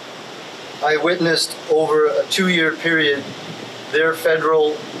I witnessed over a 2-year period their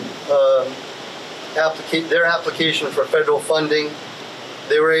federal their application for federal funding.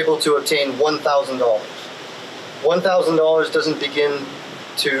 They were able to obtain $1,000. $1,000 doesn't begin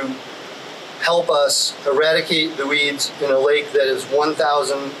to help us eradicate the weeds in a lake that is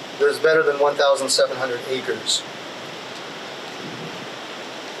better than 1,700 acres.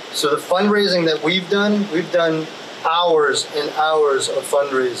 So the fundraising that we've done hours and hours of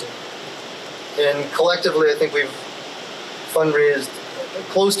fundraising. And collectively, I think we've fundraised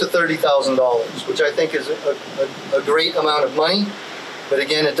close to $30,000, which I think is a great amount of money. But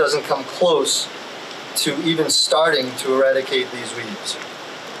again, it doesn't come close to even starting to eradicate these weeds.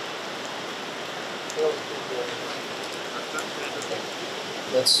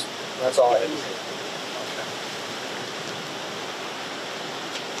 That's all I have to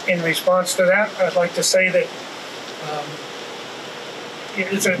say. In response to that, I'd like to say that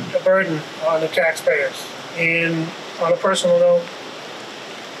it's a burden on the taxpayers. And on a personal note,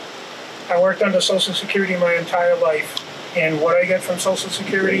 I worked under Social Security my entire life. And what I get from Social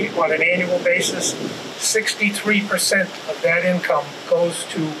Security on an annual basis, 63% of that income goes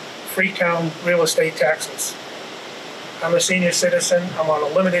to Freetown real estate taxes. I'm a senior citizen, I'm on a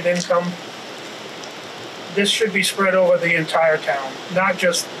limited income. This should be spread over the entire town, not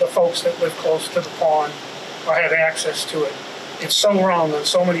just the folks that live close to the pond or have access to it. It's so wrong on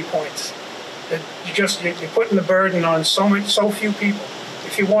so many points that you're putting the burden on so few people.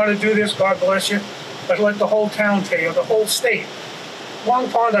 If you want to do this, God bless you, but let the whole town pay or the whole state. Long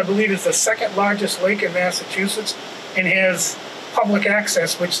Pond, I believe, is the second largest lake in Massachusetts and has public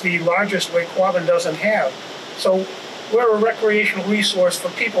access, which the largest Lake Quabbin doesn't have. So we're a recreational resource for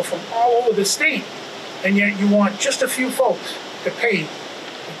people from all over the state, and yet you want just a few folks to pay to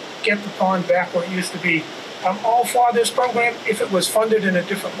get the pond back where it used to be. I'm all for this program if it was funded in a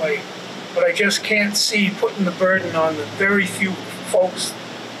different way, but I just can't see putting the burden on the very few folks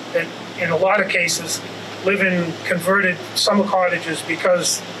that, in a lot of cases, live in converted summer cottages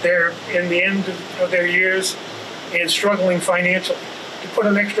because they're in the end of their years and struggling financially. To put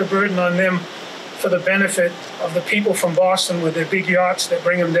an extra burden on them for the benefit of the people from Boston with their big yachts that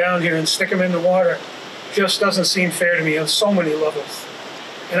bring them down here and stick them in the water just doesn't seem fair to me on so many levels.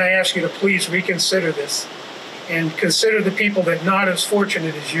 And I ask you to please reconsider this and consider the people that are not as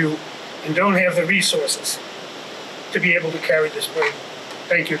fortunate as you and don't have the resources to be able to carry this burden.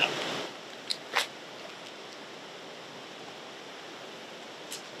 Thank you.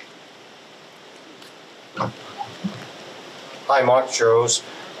 Hi, Mark Churros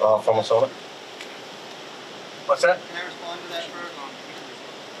from Wasona. What's that? Can I respond to that first?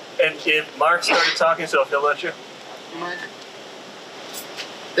 And if Mark started talking, so if he'll let you.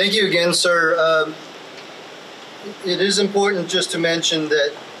 Thank you again, sir. It is important just to mention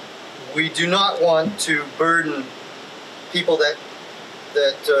that we do not want to burden people that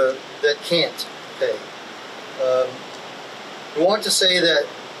can't pay. We want to say that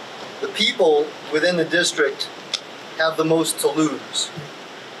the people within the district have the most to lose.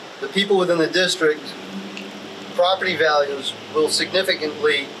 The people within the district, property values will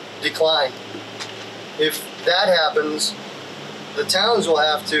significantly decline. If that happens, the towns will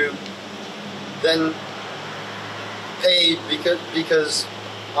have to then pay because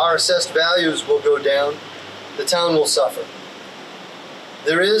our assessed values will go down. The town will suffer.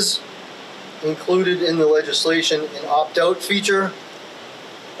 There is included in the legislation an opt-out feature,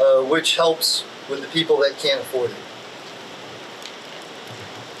 which helps with the people that can't afford it.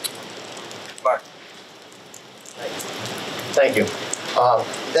 Mark. Thank you.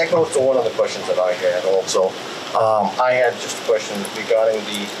 That goes to one of the questions that I had also. I had just a question regarding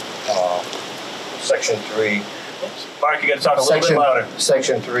the Section 3. Mark, you got to talk a little bit louder.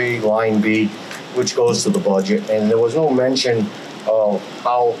 Section 3, line B, which goes to the budget, and there was no mention of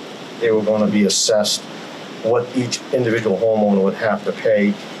how they were going to be assessed, what each individual homeowner would have to pay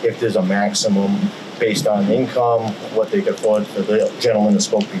if there's a maximum based on income, what they could afford for the gentleman that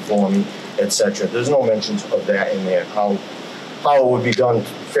spoke before me, etc. There's no mentions of that in there, how it would be done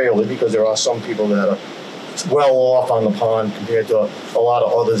fairly, because there are some people that are well off on the pond compared to a lot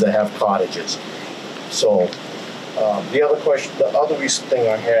of others that have cottages. So the other recent thing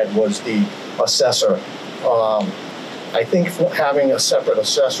I had was the assessor. I think having a separate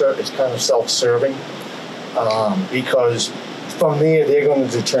assessor is kind of self-serving, because from there they're going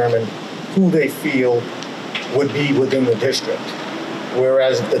to determine who they feel would be within the district.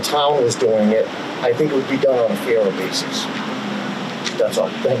 Whereas if the town was doing it, I think it would be done on a fairer basis. That's all.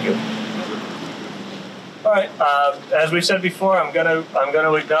 Thank you. All right. As we said before, I'm gonna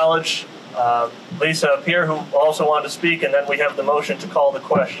acknowledge Lisa up here, who also wanted to speak, and then we have the motion to call the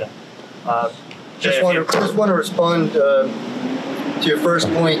question. Just want to respond to your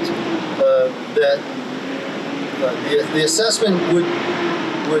first point that the assessment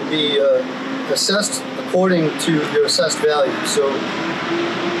would be assessed according to your assessed value. So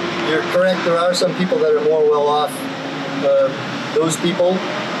you're correct, there are some people that are more well off. Those people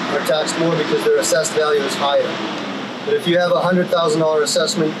are taxed more because their assessed value is higher. But if you have a $100,000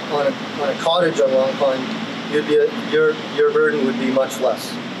 assessment on a cottage on Long Pond, your burden would be much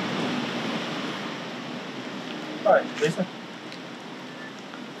less. All right, Lisa.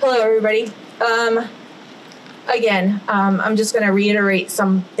 Hello, everybody. Again, I'm just going to reiterate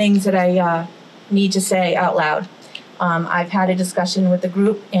some things that I need to say out loud. I've had a discussion with the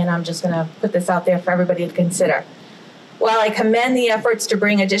group, and I'm just going to put this out there for everybody to consider. While I commend the efforts to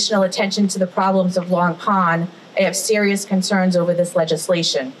bring additional attention to the problems of Long Pond, I have serious concerns over this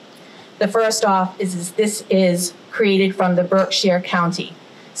legislation. The first off is this is created from the Berkshire County.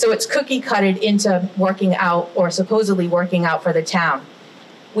 So it's cookie-cutted into working out, or supposedly working out for the town.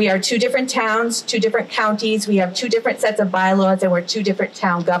 We are two different towns, two different counties. We have two different sets of bylaws, and we're two different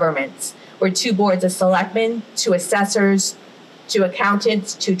town governments. We're two boards of selectmen, two assessors, two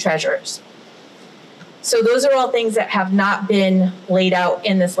accountants, two treasurers. So those are all things that have not been laid out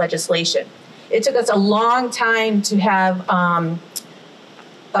in this legislation. It took us a long time to have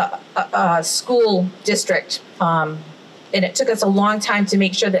a school district, and it took us a long time to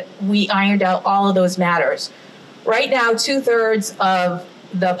make sure that we ironed out all of those matters. Right now, 2/3 of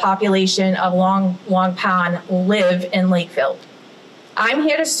the population of Long Pond live in Lakeville. I'm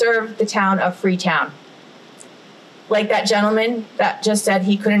here to serve the town of Freetown. Like that gentleman that just said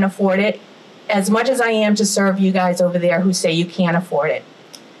he couldn't afford it, as much as I am to serve you guys over there who say you can't afford it.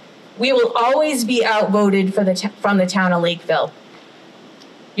 We will always be outvoted from the town of Lakeville.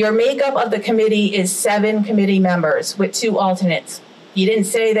 Your makeup of the committee is 7 committee members with 2 alternates. You didn't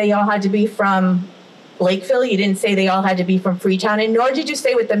say they all had to be from Lakeville. You didn't say they all had to be from Freetown, and nor did you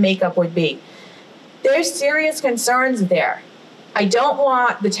say what the makeup would be. There's serious concerns there. I don't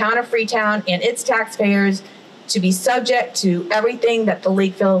want the town of Freetown and its taxpayers to be subject to everything that the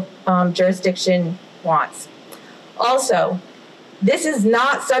Lakeville jurisdiction wants. Also, this is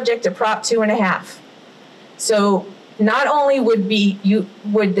not subject to Prop 2.5. So not only would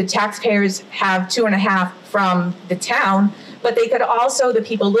the taxpayers have 2.5 from the town, but they could also, the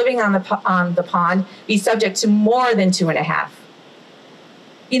people living on the pond, be subject to more than 2.5.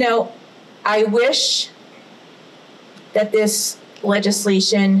 You know, I wish that this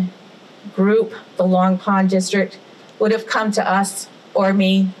legislation group, the Long Pond District, would have come to us or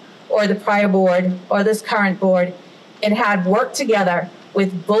me or the prior board or this current board and had worked together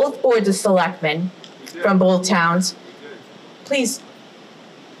with both boards of selectmen from both towns. Please,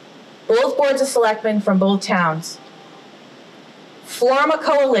 both boards of selectmen from both towns, form a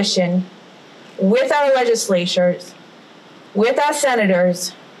coalition with our legislatures, with our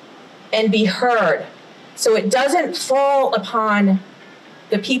senators, and be heard. So it doesn't fall upon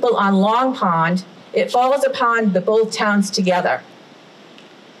the people on Long Pond, it falls upon the both towns together.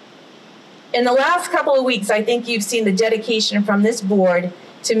 In the last couple of weeks, I think you've seen the dedication from this board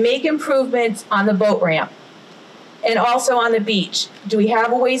to make improvements on the boat ramp and also on the beach. Do we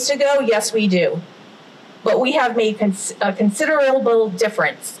have a ways to go? Yes, we do. But we have made a considerable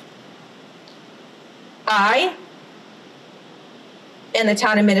difference. I and the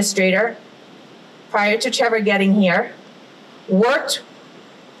town administrator, prior to Trevor getting here, worked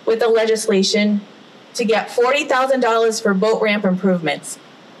with the legislation to get $40,000 for boat ramp improvements.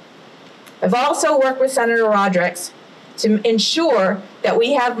 I've also worked with Senator Rodrick to ensure that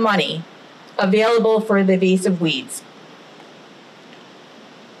we have money available for the invasive weeds.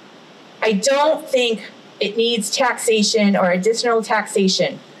 I don't think it needs taxation or additional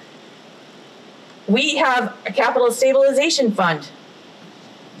taxation. We have a capital stabilization fund.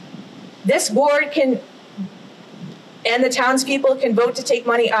 This board can, and the townspeople can vote to take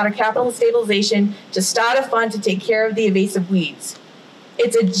money out of capital stabilization to start a fund to take care of the invasive weeds.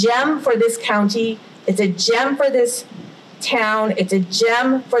 It's a gem for this county. It's a gem for this town. It's a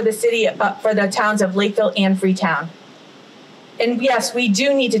gem for the city, for the towns of Lakeville and Freetown. And yes, we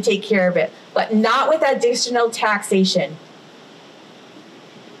do need to take care of it, but not with additional taxation.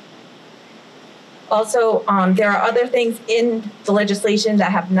 Also, there are other things in the legislation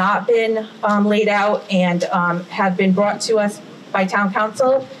that have not been laid out and have been brought to us by town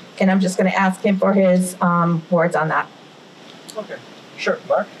council, and I'm just going to ask him for his words on that. Okay, sure,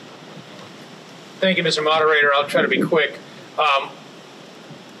 Mark. Thank you, Mr. Moderator. I'll try to be quick.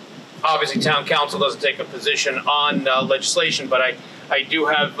 Obviously, town council doesn't take a position on legislation, but I do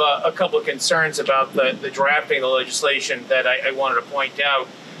have a couple of concerns about the drafting of the legislation that I wanted to point out.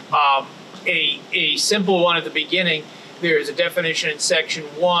 A simple one at the beginning, there is a definition in section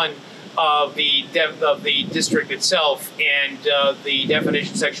 1 of the district itself, and the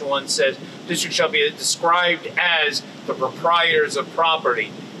definition section 1 says districts shall be described as the proprietors of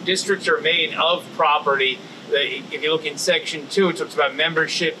property. Districts are made of property. If you look in section 2, it talks about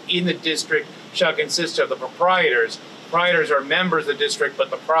membership in the district shall consist of the proprietors. Proprietors are members of the district,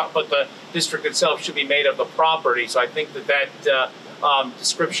 but the district itself should be made of the property. So I think that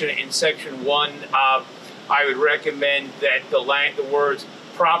description in section 1, I would recommend that the words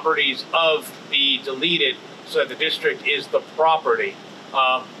properties of be deleted so that the district is the property.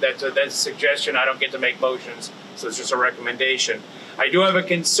 That's a suggestion. I don't get to make motions, so it's just a recommendation. I do have a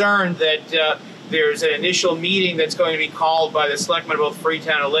concern that there's an initial meeting that's going to be called by the selectmen of both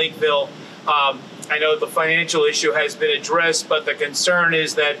Freetown and Lakeville. I know the financial issue has been addressed, but the concern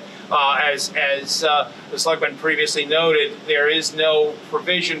is that as the selectmen previously noted, there is no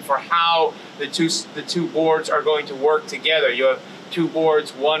provision for how the two boards are going to work together. You have two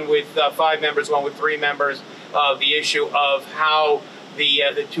boards, one with 5 members, one with 3 members. The issue of how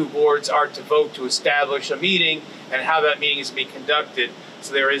the two boards are to vote to establish a meeting and how that meeting is to be conducted.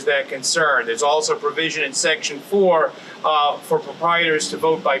 So there is that concern. There's also provision in section 4 for proprietors to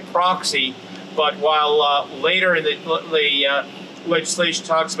vote by proxy. But while later in the legislation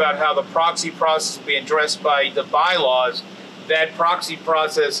talks about how the proxy process will be addressed by the bylaws, that proxy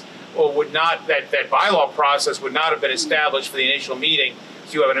process would not, that bylaw process would not have been established for the initial meeting.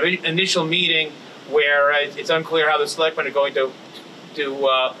 So you have an initial meeting where it's unclear how the selectmen are going to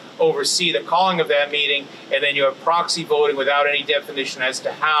oversee the calling of that meeting, and then you have proxy voting without any definition as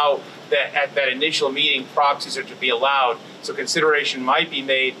to how at that initial meeting proxies are to be allowed. So consideration might be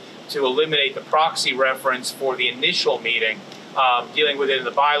made to eliminate the proxy reference for the initial meeting. Dealing with it in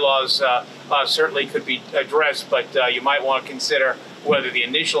the bylaws certainly could be addressed, but you might want to consider whether the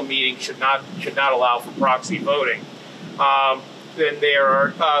initial meeting should not allow for proxy voting. Then there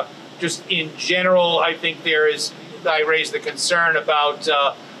are just in general, I think I raised the concern about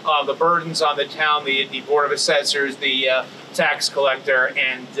the burdens on the town, the Board of Assessors, the tax collector,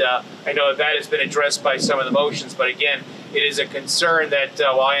 and I know that has been addressed by some of the motions, but again, it is a concern that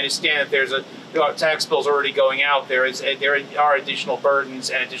while I understand that there's a tax bills already going out, there are additional burdens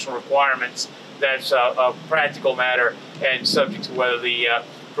and additional requirements. That's a practical matter and subject to whether the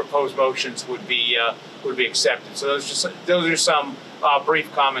proposed motions would be accepted. So those are some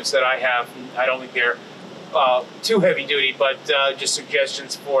brief comments that I have. I don't think they're too heavy duty, but just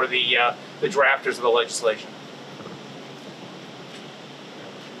suggestions for the drafters of the legislation.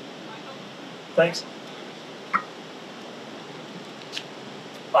 Thanks.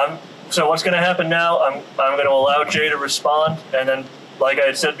 So what's going to happen now, I'm going to allow Jay to respond, and then, like I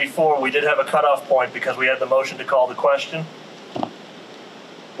had said before, we did have a cutoff point because we had the motion to call the question.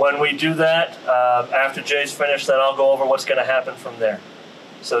 When we do that, after Jay's finished, then I'll go over what's going to happen from there.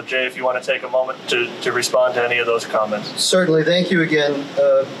 So Jay, if you want to take a moment to respond to any of those comments. Certainly, thank you again.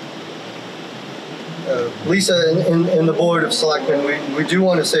 Lisa and the Board of Selectmen, we do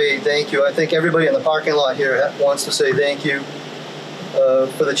want to say thank you. I think everybody in the parking lot here wants to say thank you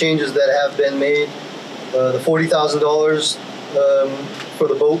for the changes that have been made. The $40,000 for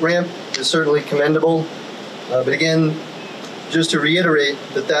the boat ramp is certainly commendable. But again, just to reiterate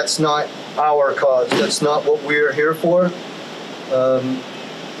that that's not our cause. That's not what we're here for.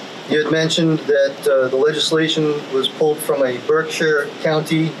 You had mentioned that the legislation was pulled from a Berkshire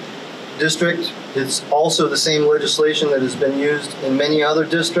County district. It's also the same legislation that has been used in many other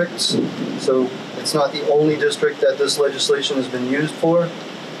districts. So It's not the only district that this legislation has been used for.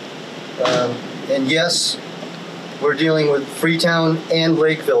 And yes, we're dealing with Freetown and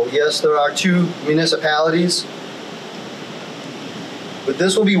Lakeville. Yes, there are two municipalities, but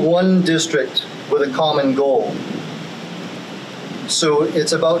this will be one district with a common goal. So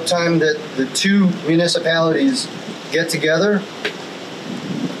it's about time that the two municipalities get together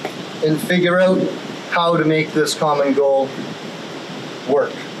and figure out how to make this common goal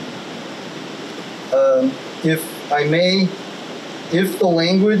work. If I may, if the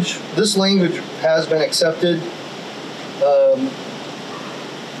language, this language has been accepted,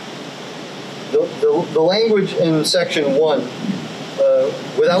 the language in section 1,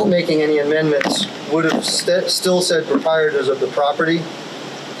 without making any amendments, would have still said proprietors of the property.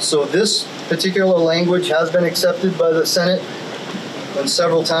 So this particular language has been accepted by the Senate and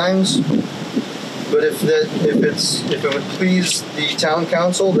several times. But if it would please the town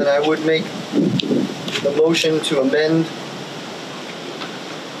council, then I would make the motion to amend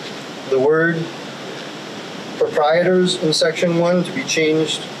the word proprietors in section 1 to be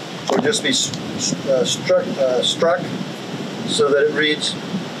changed, or just be struck so that it reads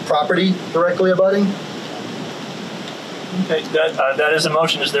property directly abutting. Okay, that is a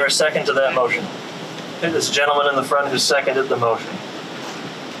motion. Is there a second to that motion? Okay, this gentleman in the front who seconded the motion.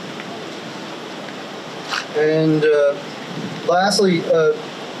 And lastly,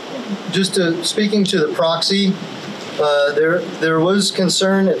 just speaking to the proxy, there was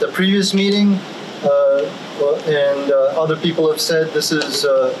concern at the previous meeting, and other people have said this is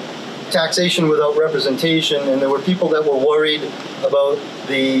taxation without representation, and there were people that were worried about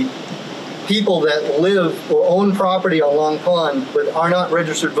the people that live or own property on Long Pond but are not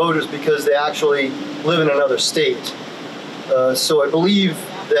registered voters because they actually live in another state. So I believe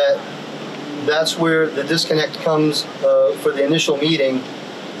that that's where the disconnect comes for the initial meeting,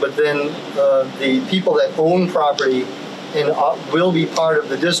 but then the people that own property and will be part of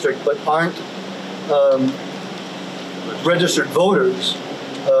the district but aren't registered voters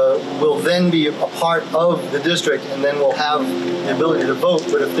will then be a part of the district and then will have the ability to vote.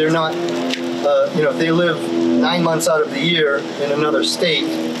 But if they're not, if they live 9 months out of the year in another state,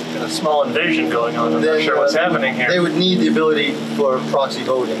 got a small invasion going on. I'm not sure what's happening here. They would need the ability for proxy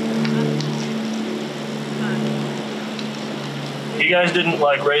voting. You guys didn't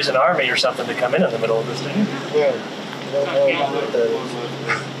like raise an army or something to come in the middle of this, did you? Yeah, I don't know what that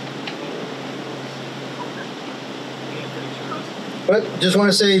is. But just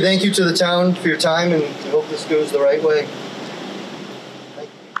want to say thank you to the town for your time, and I hope this goes the right way.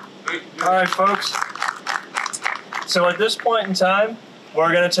 All right, folks. So at this point in time,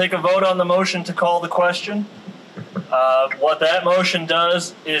 we're going to take a vote on the motion to call the question. What that motion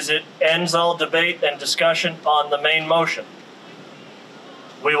does is it ends all debate and discussion on the main motion.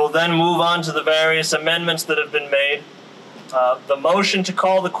 We will then move on to the various amendments that have been made. The motion to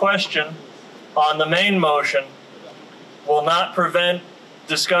call the question on the main motion will not prevent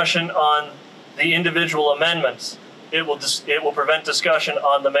discussion on the individual amendments. It will prevent discussion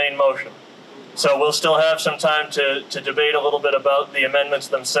on the main motion. So we'll still have some time to debate a little bit about the amendments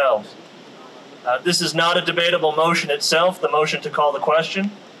themselves. This is not a debatable motion itself, the motion to call the question.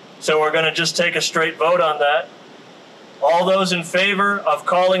 So we're going to just take a straight vote on that. All those in favor of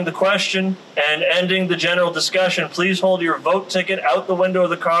calling the question and ending the general discussion, please hold your vote ticket out the window of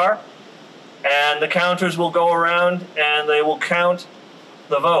the car, and the counters will go around and they will count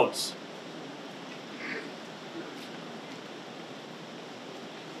the votes.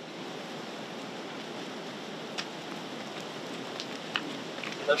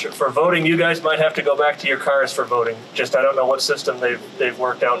 Not sure. For voting, you guys might have to go back to your cars for voting. Just I don't know what system they've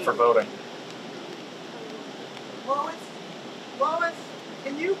worked out for voting. Lois,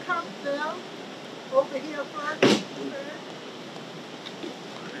 can you come down over here first?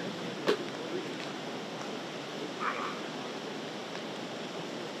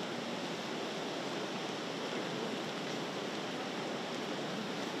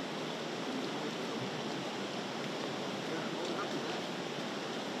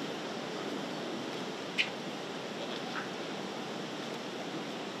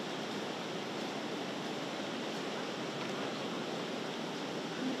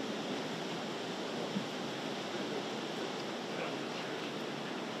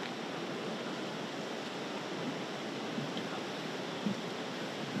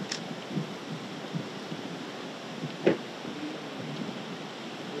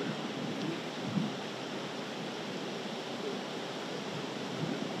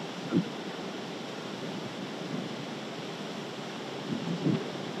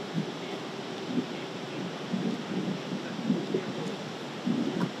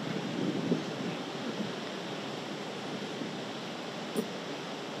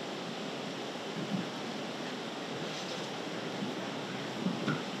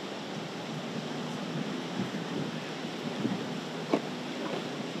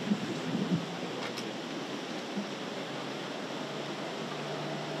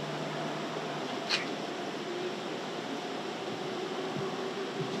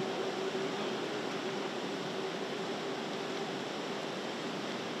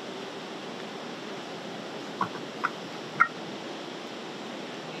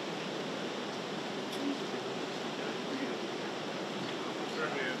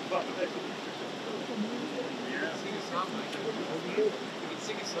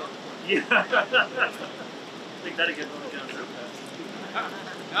 Yeah. I think that'd get voted down real fast.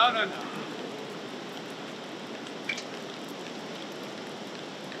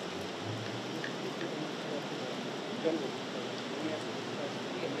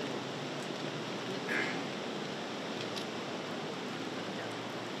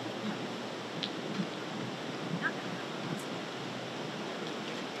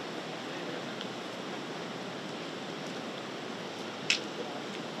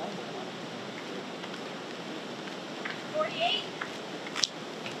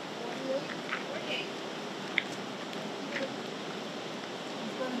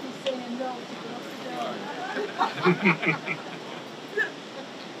 No.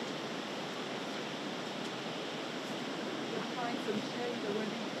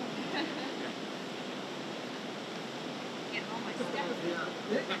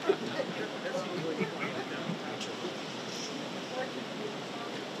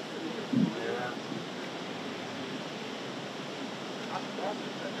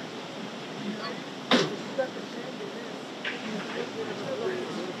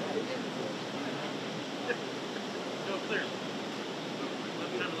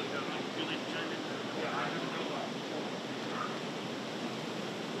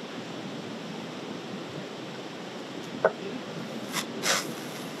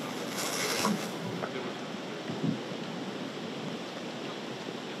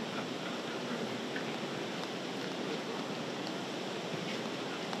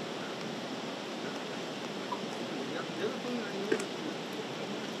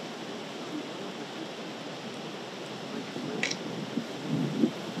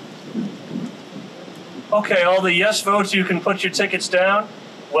 Okay, all the yes votes, you can put your tickets down.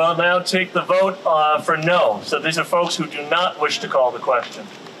 We'll now take the vote for no. So these are folks who do not wish to call the question.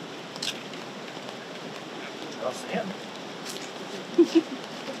 I'll see him.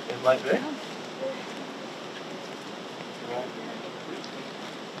 It might be.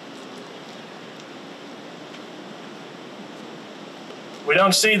 We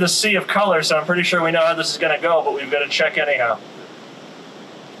don't see the sea of color, so I'm pretty sure we know how this is going to go, but we've got to check anyhow.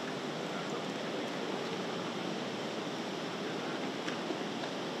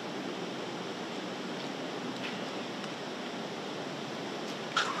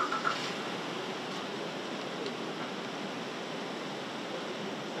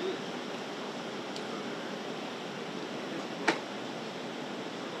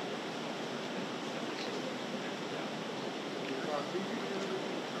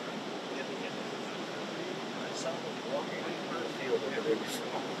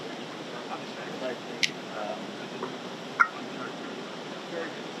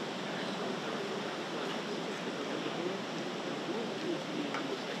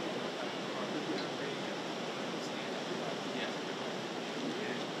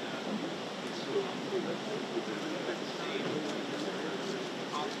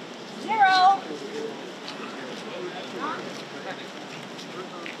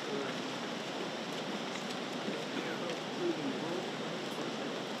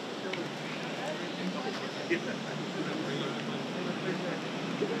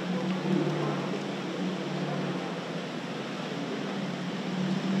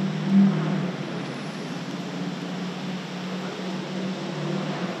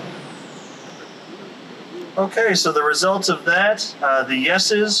 Okay, so the results of that, the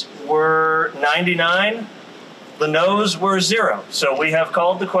yeses were 99, the noes were 0. So we have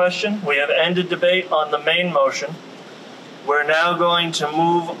called the question, we have ended debate on the main motion. We're now going to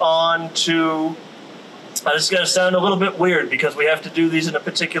move on to, this is going to sound a little bit weird because we have to do these in a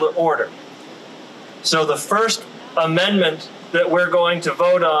particular order. So the first amendment that we're going to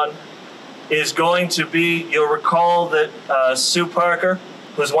vote on is going to be, you'll recall that Sue Parker,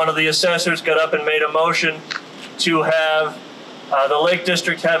 who's one of the assessors, got up and made a motion to have the Lake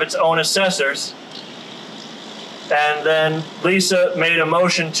District have its own assessors. And then Lisa made a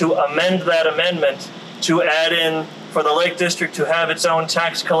motion to amend that amendment to add in for the Lake District to have its own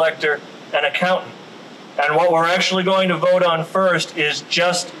tax collector and accountant. And what we're actually going to vote on first is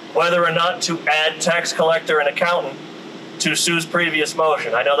just whether or not to add tax collector and accountant to Sue's previous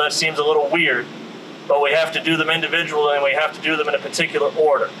motion. I know that seems a little weird, but we have to do them individually and we have to do them in a particular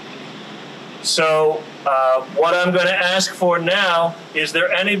order. So what I'm going to ask for now, is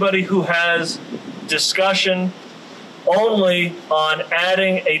there anybody who has discussion only on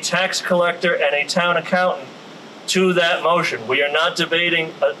adding a tax collector and a town accountant to that motion? We are not debating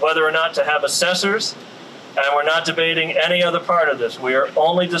whether or not to have assessors, and we're not debating any other part of this. We are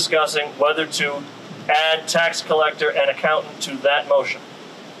only discussing whether to add tax collector and accountant to that motion.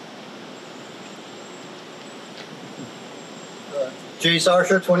 Jay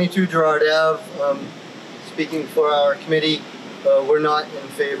Sarsha, 22 Gerard Ave. Speaking for our committee, we're not in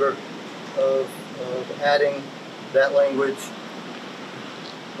favor of adding that language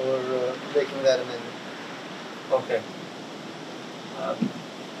or making that amendment. Okay.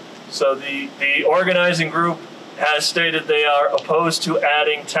 So the organizing group has stated they are opposed to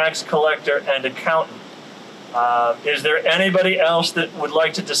adding tax collector and accountant. Is there anybody else that would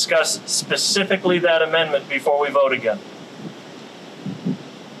like to discuss specifically that amendment before we vote again?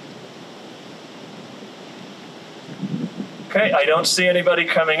 Okay, I don't see anybody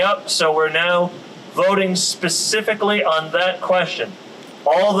coming up, so we're now voting specifically on that question.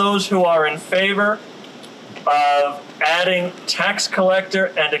 All those who are in favor of adding tax collector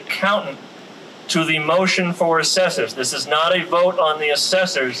and accountant to the motion for assessors. This is not a vote on the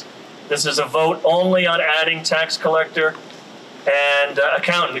assessors. This is a vote only on adding tax collector and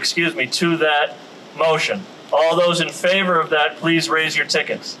accountant, to that motion. All those in favor of that, please raise your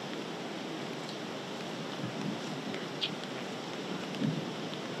tickets.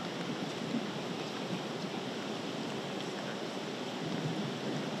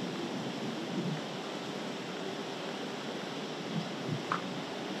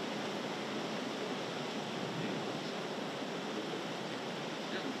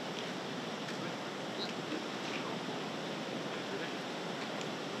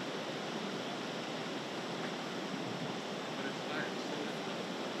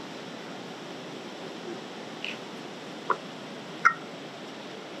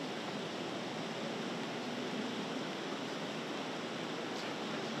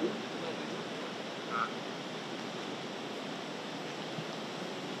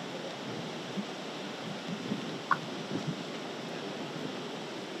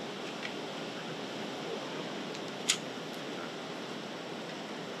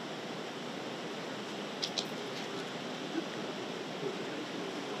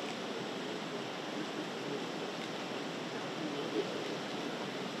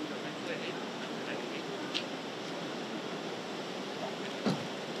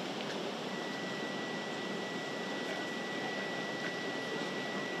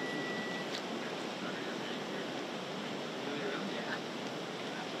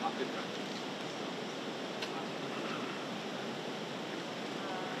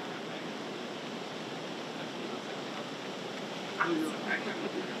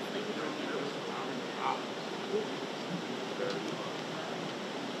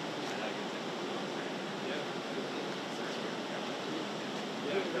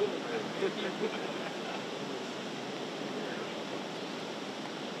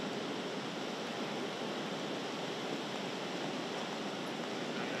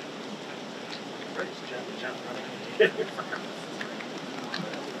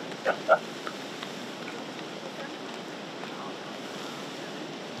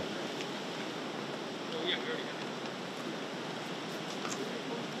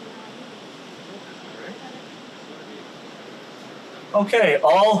 Okay,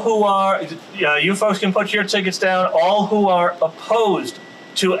 all who are, you folks can put your tickets down. All who are opposed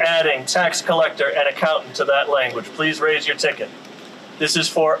to adding tax collector and accountant to that language, please raise your ticket. This is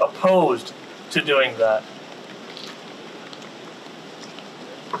for opposed to doing that.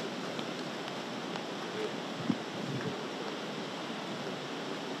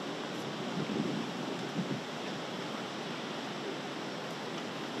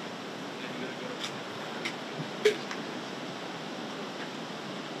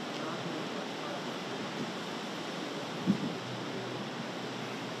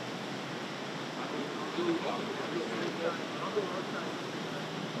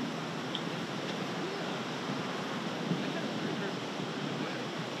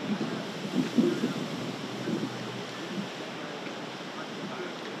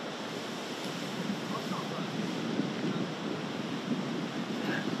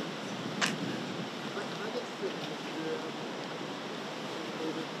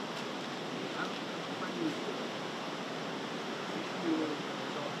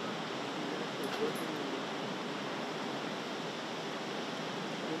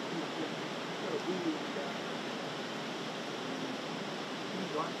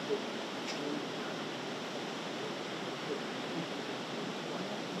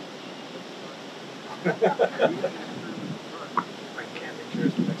 Yeah.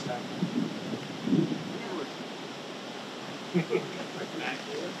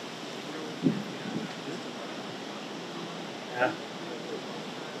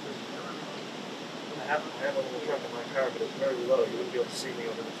 I have a little truck in my car, but it's very low. You wouldn't be able to see me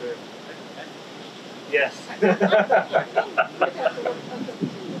over the turn. Yes.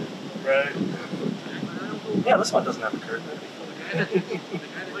 Right. Yeah, this one doesn't have a curtain.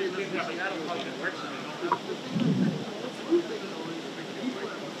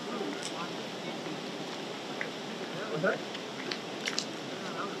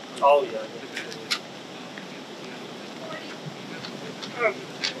 Oh, yeah.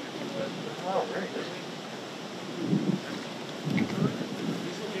 Oh, very good.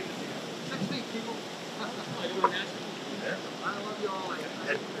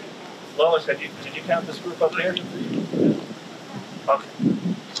 Lois, did you count this group up here? Okay.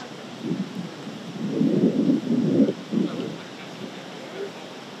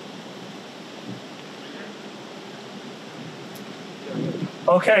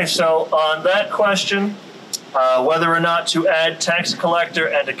 Okay, so on that question, whether or not to add tax collector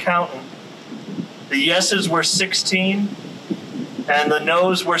and accountant, the yeses were 16 and the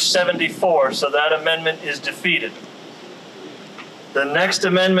noes were 74, so that amendment is defeated. The next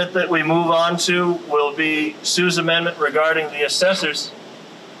amendment that we move on to will be Sue's amendment regarding the assessors.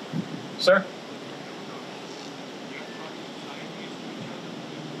 Sir?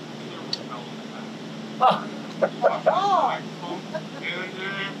 Oh.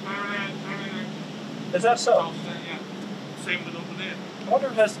 Is that so? Same with over there. I wonder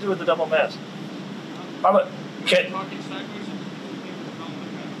if it has to do with the double mask.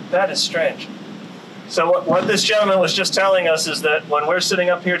 That is strange. So what this gentleman was just telling us is that when we're sitting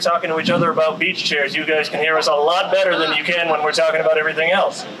up here talking to each other about beach chairs, you guys can hear us a lot better than you can when we're talking about everything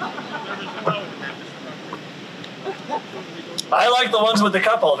else. I like the ones with the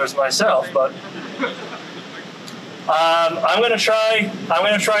cup holders myself, but I'm going to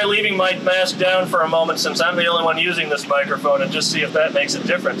try leaving my mask down for a moment since I'm the only one using this microphone and just see if that makes a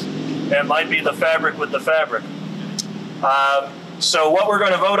difference. It might be the fabric with the fabric. So what we're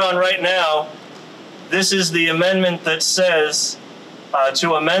going to vote on right now, this is the amendment that says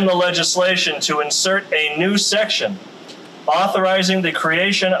to amend the legislation to insert a new section authorizing the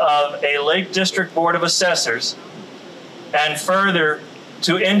creation of a Lake District Board of Assessors, and further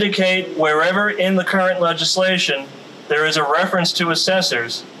to indicate wherever in the current legislation there is a reference to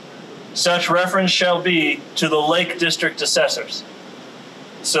assessors, such reference shall be to the Lake District Assessors.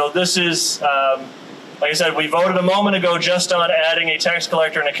 So this is, like I said, we voted a moment ago just on adding a tax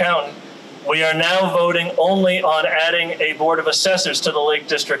collector and accountant. We are now voting only on adding a Board of Assessors to the Lake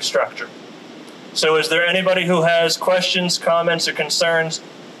District structure. So is there anybody who has questions, comments, or concerns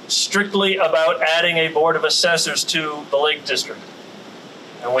strictly about adding a Board of Assessors to the Lake District?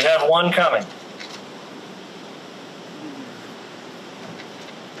 And we have one coming.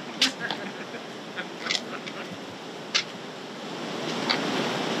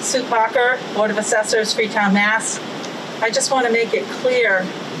 Sue Parker, Board of Assessors, Freetown, Mass. I just want to make it clear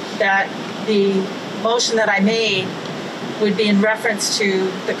that the motion that I made would be in reference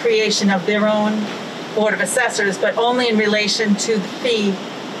to the creation of their own Board of Assessors, but only in relation to the fee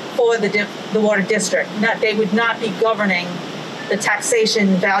for the water district. They would not be governing the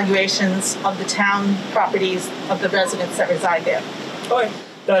taxation valuations of the town properties of the residents that reside there. Okay,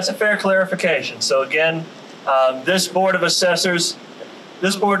 that's a fair clarification. So again, this Board of Assessors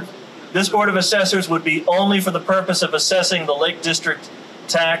would be only for the purpose of assessing the Lake District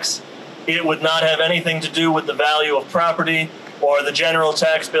tax. It would not have anything to do with the value of property or the general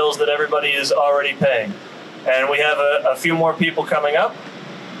tax bills that everybody is already paying. And we have a few more people coming up.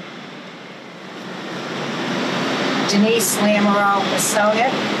 Denise Lamoureux,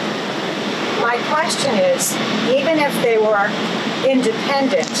 Masonic. My question is, even if they were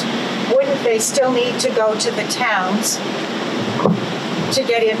independent, wouldn't they still need to go to the towns to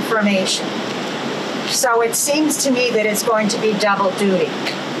get information? So it seems to me that it's going to be double duty.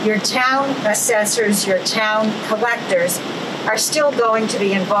 Your town assessors, your town collectors are still going to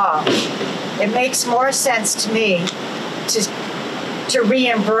be involved. It makes more sense to me to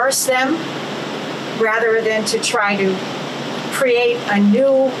reimburse them rather than to try to create a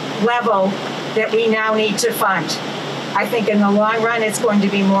new level that we now need to fund. I think in the long run, it's going to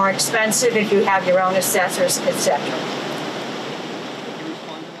be more expensive if you have your own assessors, etc.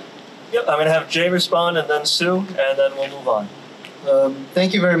 Yep, I'm going to have Jay respond and then Sue, and then we'll move on.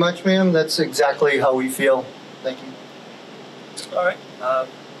 Thank you very much, ma'am. That's exactly how we feel. Thank you. All right.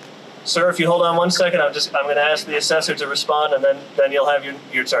 Sir, if you hold on 1 second, I'm going to ask the assessor to respond, and then you'll have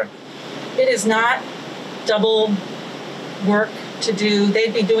your turn. It is not double work to do.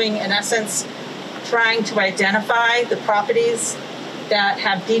 They'd be doing, in essence, trying to identify the properties that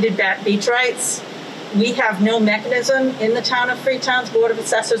have deeded back beach rights. We have no mechanism in the town of Freetown's Board of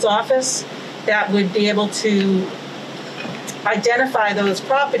Assessors office that would be able to identify those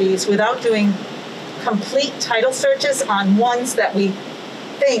properties without doing complete title searches on ones that we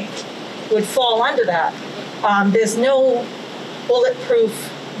think would fall under that. There's no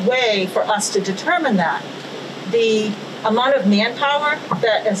bulletproof way for us to determine that. The amount of manpower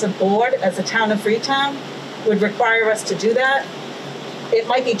that as a board, as a town of Freetown, would require us to do that, it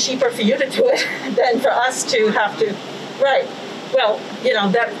might be cheaper for you to do it than for us to have to, right. Well, you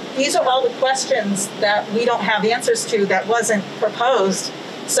know, these are all the questions that we don't have answers to that wasn't proposed.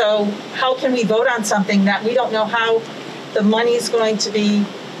 So how can we vote on something that we don't know how the money's going to be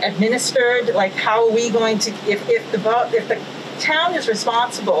administered? Like, how are we going to, if the town is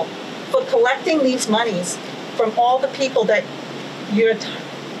responsible for collecting these monies from all the people that you're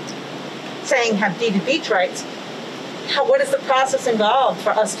saying have deeded beach rights, what is the process involved for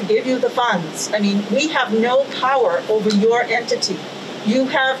us to give you the funds? I mean, we have no power over your entity. You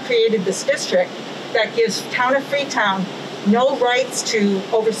have created this district that gives town of Freetown no rights to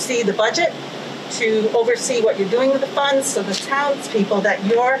oversee the budget, to oversee what you're doing with the funds, so the townspeople that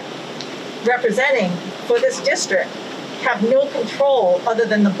you're representing for this district have no control other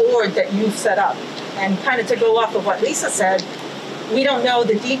than the board that you've set up. And kind of to go off of what Lisa said, we don't know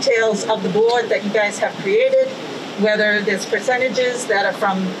the details of the board that you guys have created, whether there's percentages that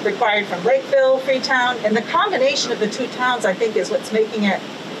are required from Lakeville, Freetown, and the combination of the two towns, I think, is what's making it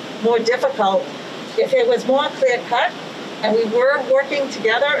more difficult. If it was more clear cut and we were working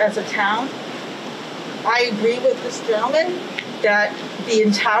together as a town, I agree with this gentleman that the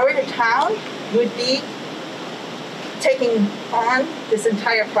entire town would be taking on this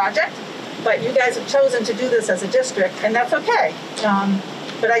entire project, but you guys have chosen to do this as a district, and that's okay.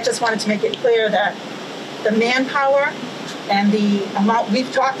 But I just wanted to make it clear that the manpower and the amount,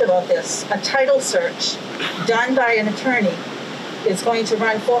 we've talked about this, a title search done by an attorney is going to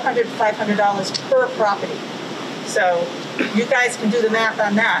run $400 to $500 per property. So you guys can do the math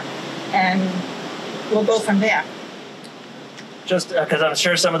on that, and we'll go from there. Just because I'm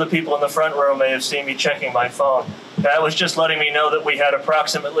sure some of the people in the front row may have seen me checking my phone. That was just letting me know that we had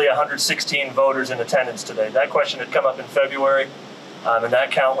approximately 116 voters in attendance today. That question had come up in February. And that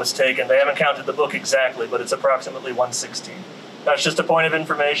count was taken. They haven't counted the book exactly, but it's approximately 116. That's just a point of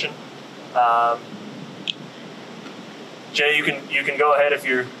information. Jay, you can go ahead if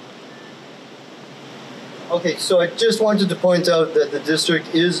you're. Okay, so I just wanted to point out that the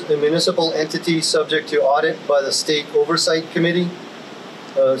district is a municipal entity subject to audit by the State Oversight Committee.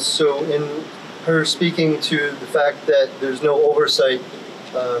 So in her speaking to the fact that there's no oversight,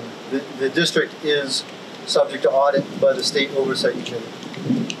 the district is subject to audit by the State Oversight Committee.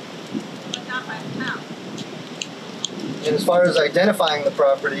 But not by the town. And as far as identifying the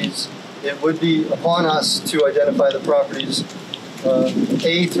properties, it would be upon us to identify the properties,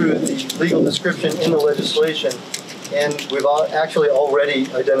 A, through the legal description in the legislation, and we've actually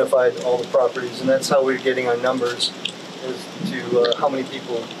already identified all the properties, and that's how we're getting our numbers as to how many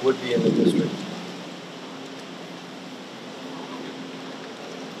people would be in the district.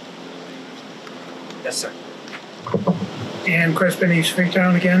 Yes, sir. Dan Crispin, East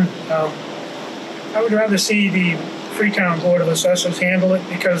Freetown again. I would rather see the Freetown Board of Assessors handle it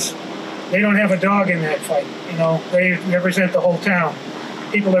because they don't have a dog in that fight. You know, they represent the whole town.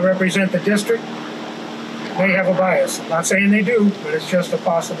 People that represent the district, they have a bias. I'm not saying they do, but it's just a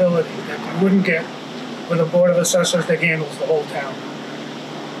possibility that you wouldn't get with a Board of Assessors that handles the whole town.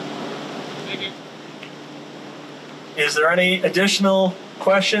 Is there any additional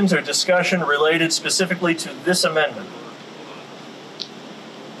questions or discussion related specifically to this amendment?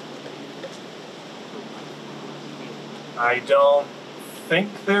 I don't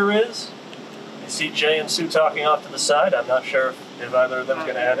think there is. I see Jay and Sue talking off to the side. I'm not sure if either of them is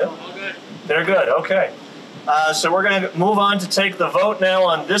going to add in. They're good, okay. So we're going to move on to take the vote now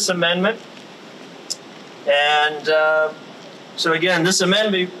on this amendment. And so again, this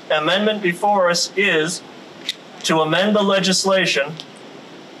amendment before us is to amend the legislation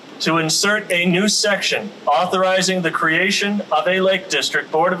to insert a new section authorizing the creation of a Lake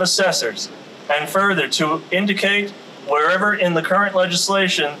District Board of Assessors, and further to indicate wherever in the current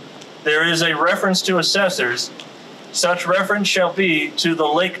legislation there is a reference to assessors, such reference shall be to the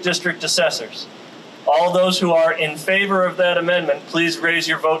Lake District Assessors. All those who are in favor of that amendment, please raise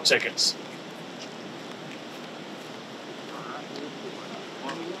your vote tickets.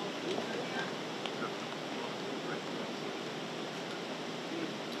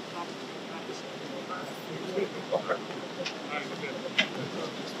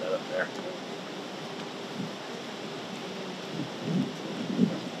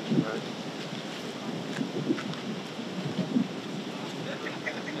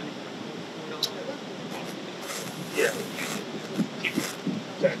 Yeah. Keep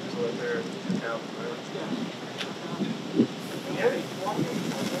that right there.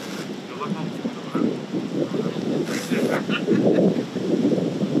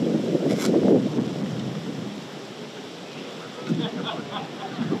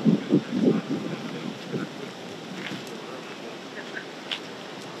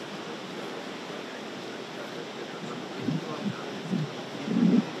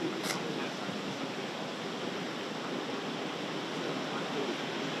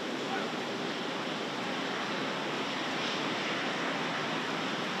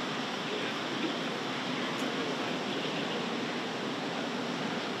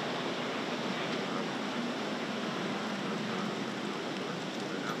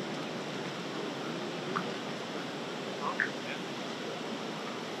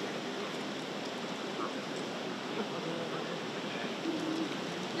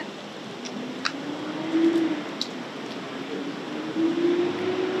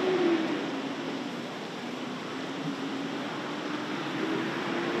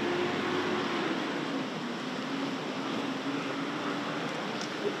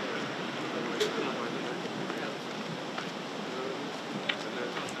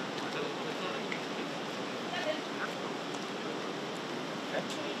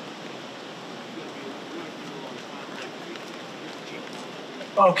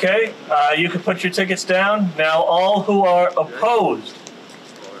 Okay, you can put your tickets down. Now, all who are opposed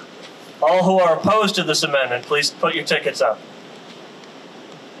to this amendment, please put your tickets up.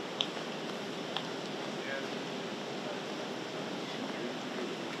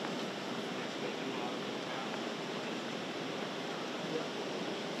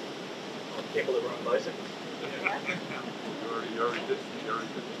 People that run bicycles. You already did.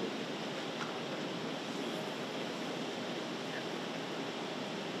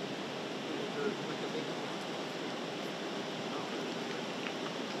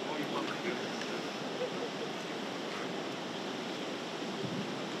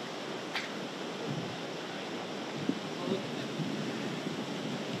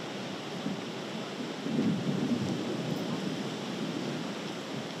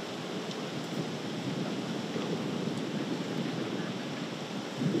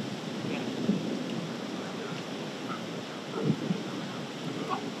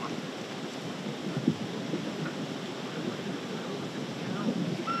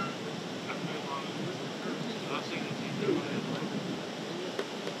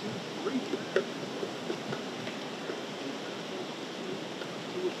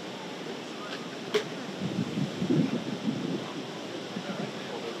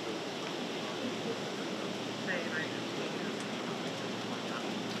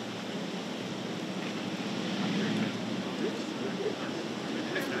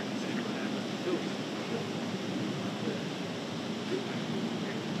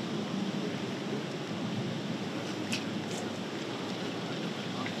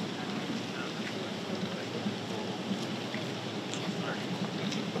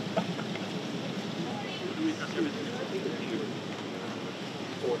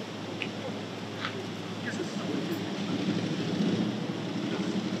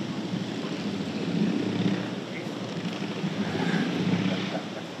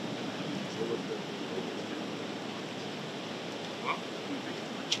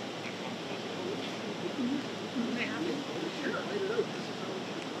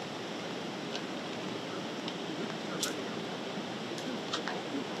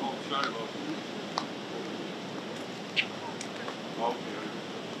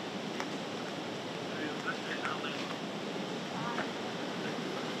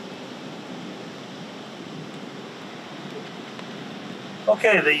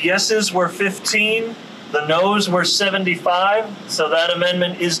 Okay, the yeses were 15, the noes were 75, so that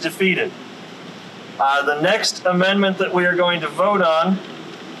amendment is defeated. The next amendment that we are going to vote on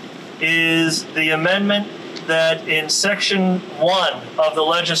is the amendment that in section 1 of the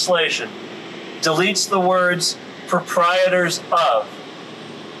legislation deletes the words proprietors of.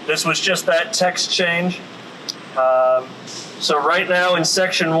 This was just that text change. So right now in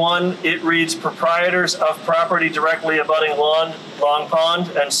section 1, it reads proprietors of property directly abutting Long Pond,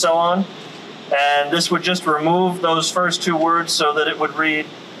 and so on. And this would just remove those first two words so that it would read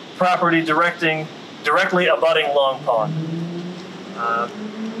property directly abutting Long Pond.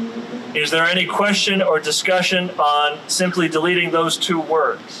 Is there any question or discussion on simply deleting those two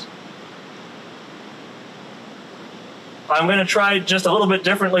words? I'm going to try just a little bit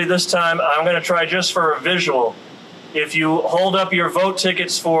differently this time. I'm going to try just for a visual. If you hold up your vote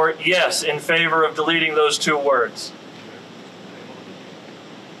tickets for yes in favor of deleting those two words.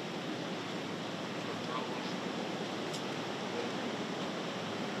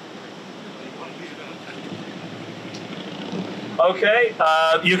 Okay,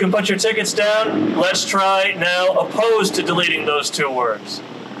 you can put your tickets down. Let's try now opposed to deleting those two words.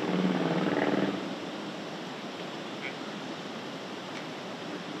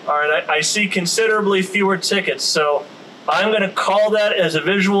 All right, I see considerably fewer tickets, so I'm going to call that as a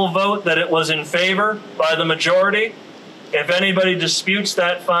visual vote that it was in favor by the majority. If anybody disputes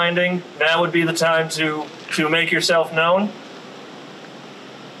that finding, now would be the time to make yourself known.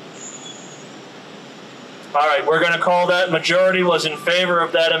 All right, we're going to call that majority was in favor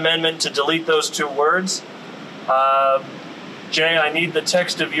of that amendment to delete those two words. Jay, I need the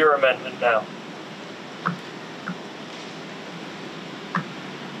text of your amendment now.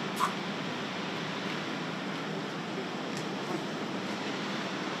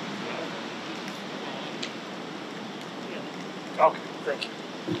 Okay, thank you.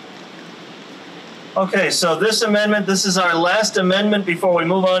 Okay, so this amendment, this is our last amendment before we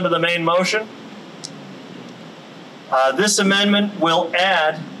move on to the main motion. This amendment will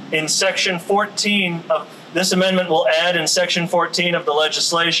add in section 14 of the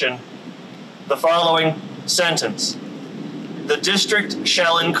legislation the following sentence. The district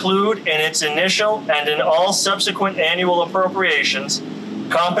shall include in its initial and in all subsequent annual appropriations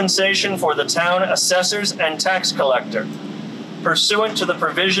compensation for the town assessors and tax collector, pursuant to the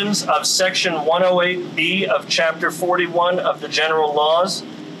provisions of Section 108B of Chapter 41 of the General Laws,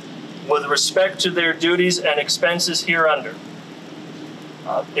 with respect to their duties and expenses hereunder.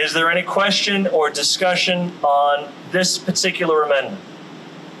 Is there any question or discussion on this particular amendment?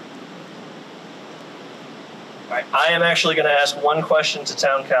 All right, I am actually going to ask one question to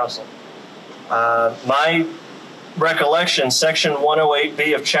town council. My recollection, Section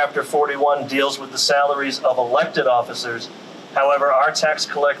 108B of Chapter 41 deals with the salaries of elected officers. However, our tax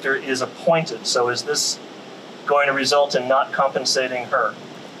collector is appointed, so is this going to result in not compensating her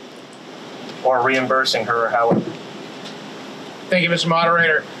or reimbursing her, or however? Thank you, Mr.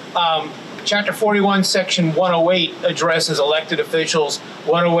 Moderator. Chapter 41, Section 108 addresses elected officials.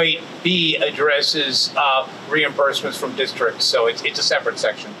 108B addresses reimbursements from districts, so it's a separate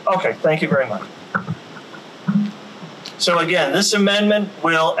section. Okay, thank you very much. So again, this amendment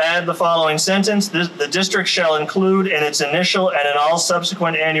will add the following sentence. The district shall include in its initial and in all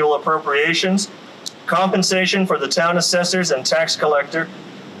subsequent annual appropriations compensation for the town assessors and tax collector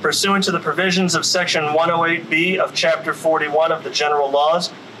pursuant to the provisions of Section 108B of Chapter 41 of the General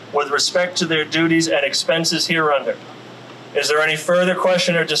Laws with respect to their duties and expenses hereunder. Is there any further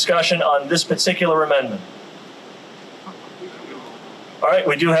question or discussion on this particular amendment? All right,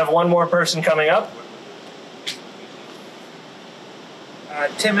 we do have one more person coming up.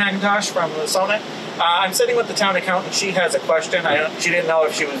 Tim McIntosh from Lasona. I'm sitting with the town accountant. She has a question. She didn't know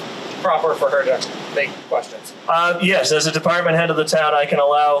if she was proper for her to make questions. Yes, as a department head of the town, I can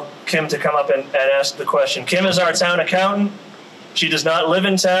allow Kim to come up and ask the question. Kim is our town accountant. She does not live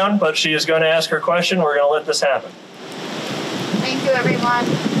in town, but she is going to ask her question. We're going to let this happen. Thank you, everyone.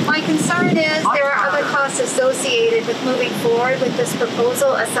 My concern is there are other costs associated with moving forward with this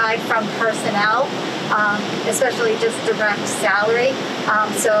proposal aside from personnel, especially just direct salary.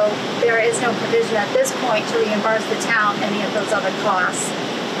 So there is no provision at this point to reimburse the town any of those other costs.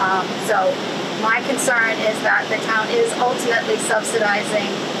 So my concern is that the town is ultimately subsidizing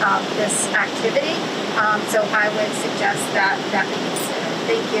this activity. So I would suggest that be considered.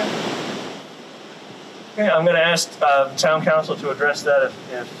 Thank you. Okay, I'm going to ask town council to address that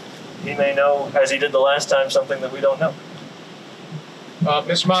if he may know, as he did the last time, something that we don't know.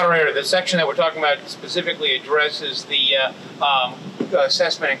 Mr. Moderator, the section that we're talking about specifically addresses the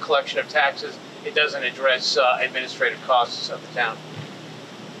assessment and collection of taxes. It doesn't address administrative costs of the town.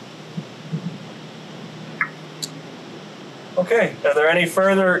 Okay, are there any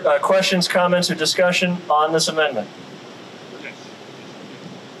further questions, comments, or discussion on this amendment?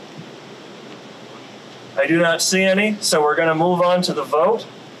 I do not see any, so we're going to move on to the vote.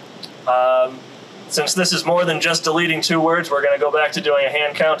 Since this is more than just deleting 2 words, we're going to go back to doing a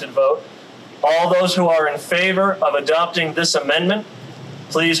hand-counted vote. All those who are in favor of adopting this amendment,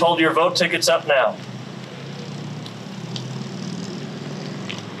 please hold your vote tickets up now.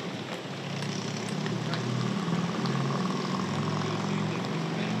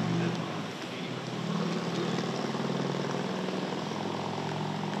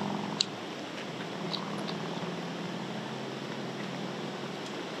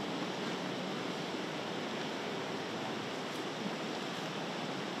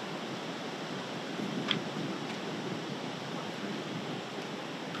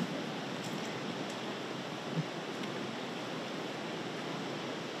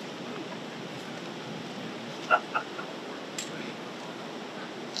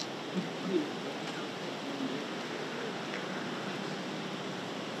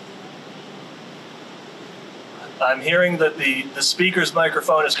 I'm hearing that the speaker's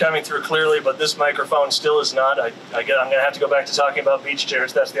microphone is coming through clearly, but this microphone still is not. I'm going to have to go back to talking about beach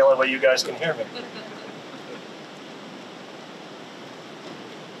chairs. That's the only way you guys can hear me.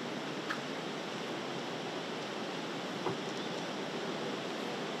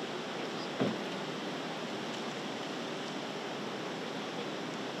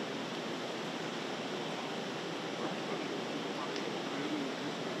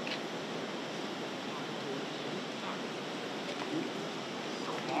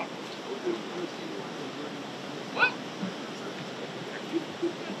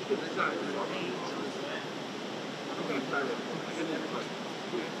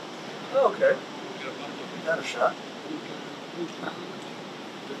 Okay. Give that a shot.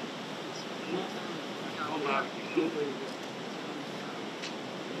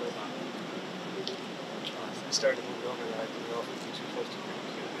 I started to move over there. I didn't know if it was too close to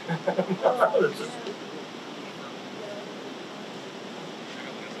me.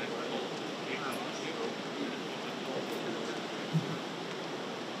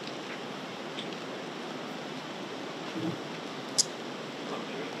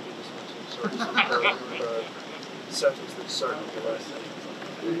 sentence that started with the last thing.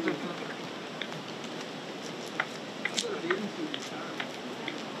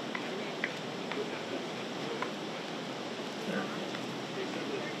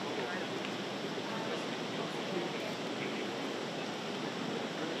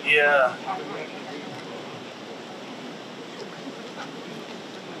 Yeah.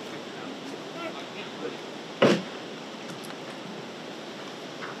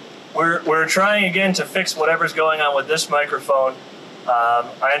 We're trying again to fix whatever's going on with this microphone.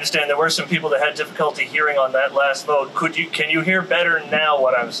 I understand there were some people that had difficulty hearing on that last vote. Can you hear better now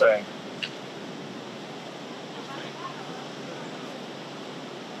what I'm saying?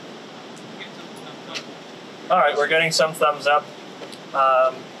 All right, we're getting some thumbs up.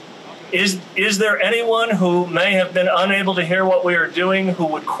 Is there anyone who may have been unable to hear what we are doing who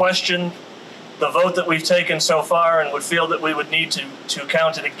would question the vote that we've taken so far and would feel that we would need to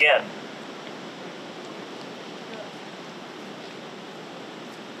count it again?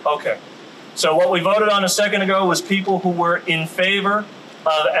 Okay. So what we voted on a second ago was people who were in favor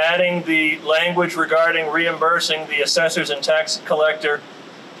of adding the language regarding reimbursing the assessors and tax collector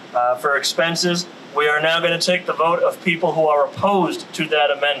for expenses. We are now going to take the vote of people who are opposed to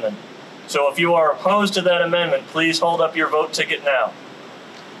that amendment. So if you are opposed to that amendment, please hold up your vote ticket now.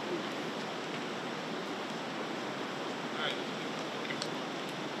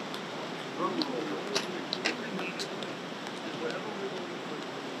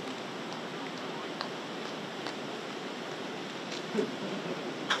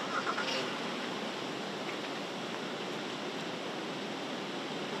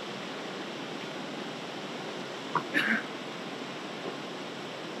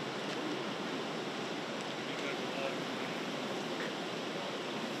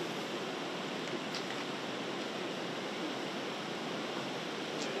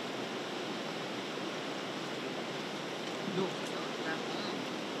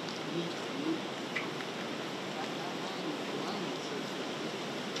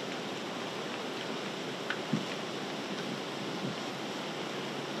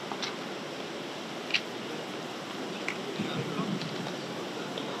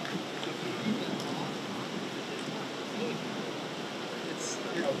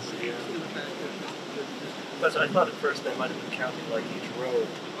 But I thought at first they might have been counting like each row,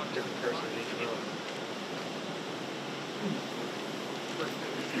 different person in each row.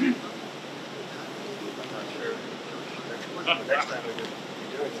 I'm not sure. The next time we're going to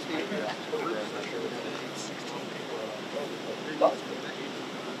be doing this maybe in October, I'm not sure we're going to need 16 people in October.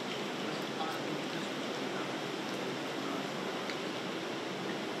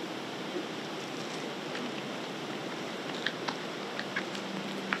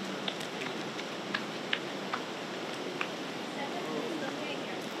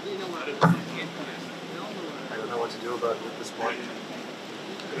 I don't know what to do about it at this point.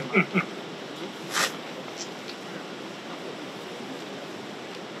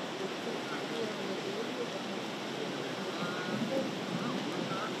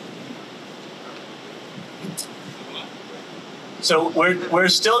 So we're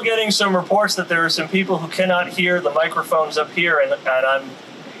still getting some reports that there are some people who cannot hear the microphones up here, and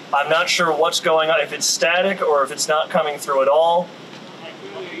I'm not sure what's going on, if it's static or if it's not coming through at all.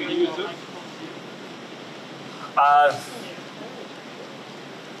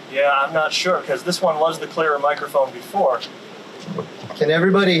 Yeah, I'm not sure, because this one was the clearer microphone before. Can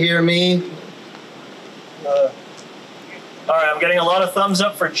everybody hear me? All right, I'm getting a lot of thumbs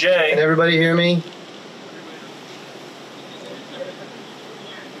up for Jay. Can everybody hear me?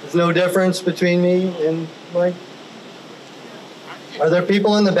 There's no difference between me and Mike? Are there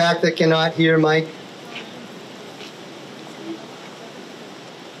people in the back that cannot hear Mike?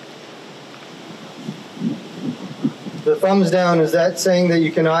 The thumbs down, is that saying that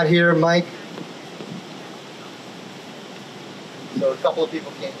you cannot hear Mike? So a couple of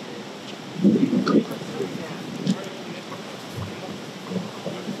people can't hear you.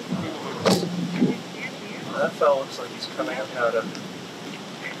 That fellow looks like he's coming up out of...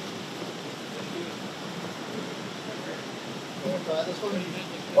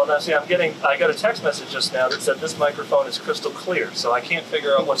 Well, now see, I got a text message just now that said this microphone is crystal clear, so I can't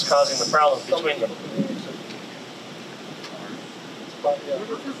figure out what's causing the problem between them.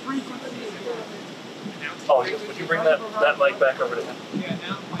 Oh, would you bring that mic back over to him?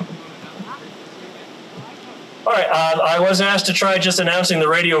 All right, I was asked to try just announcing the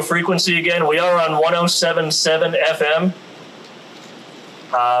radio frequency again. We are on 107.7 FM.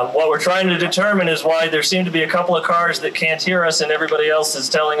 What we're trying to determine is why there seem to be a couple of cars that can't hear us and everybody else is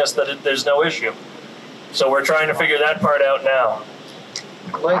telling us that there's no issue. So we're trying to figure that part out now.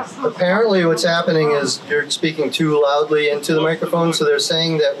 Like, apparently what's happening is you're speaking too loudly into the microphone, so they're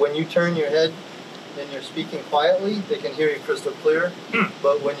saying that when you turn your head and you're speaking quietly, they can hear you crystal clear,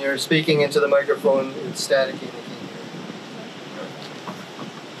 but when you're speaking into the microphone, it's staticky and they can't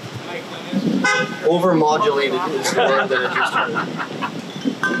hear you. Over-modulated is the word that I just heard.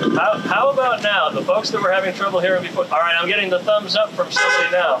 How about now? The folks that were having trouble hearing before. All right, I'm getting the thumbs up from somebody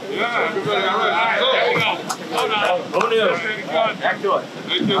now. Who knew? Back to it.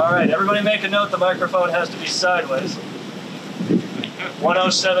 All right, everybody make a note. The microphone has to be sideways.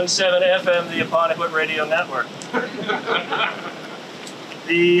 1077 FM, the Apponequet Radio Network.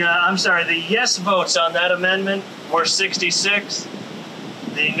 I'm sorry, the yes votes on that amendment were 66.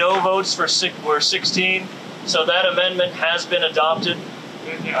 The no votes were 16. So that amendment has been adopted,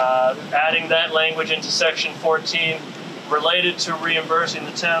 adding that language into section 14 related to reimbursing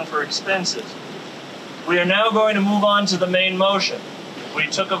the town for expenses. We are now going to move on to the main motion. We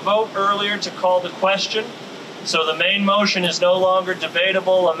took a vote earlier to call the question. So the main motion is no longer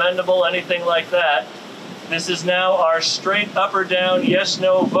debatable, amendable, anything like that. This is now our straight up or down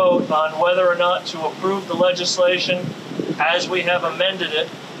yes/no vote on whether or not to approve the legislation as we have amended it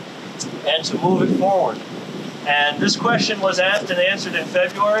and to move it forward. And this question was asked and answered in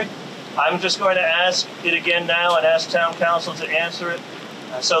February. I'm just going to ask it again now and ask town council to answer it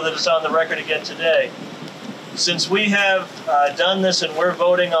so that it's on the record again today. Since we have done this and we're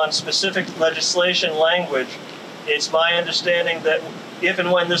voting on specific legislation language, it's my understanding that if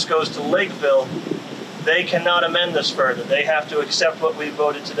and when this goes to Lakeville, they cannot amend this further. They have to accept what we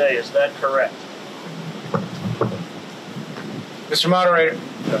voted today. Is that correct? Mr. Moderator,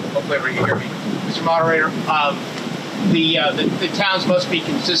 hopefully everybody can hear me. Mr. Moderator, the towns must be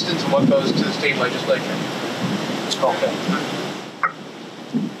consistent in what goes to the state legislature. Okay.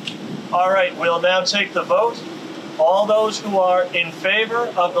 All right, we'll now take the vote. All those who are in favor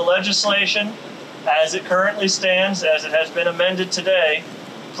of the legislation as it currently stands, as it has been amended today,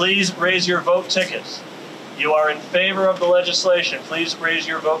 please raise your vote tickets. You are in favor of the legislation. Please raise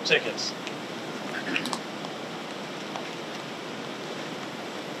your vote tickets.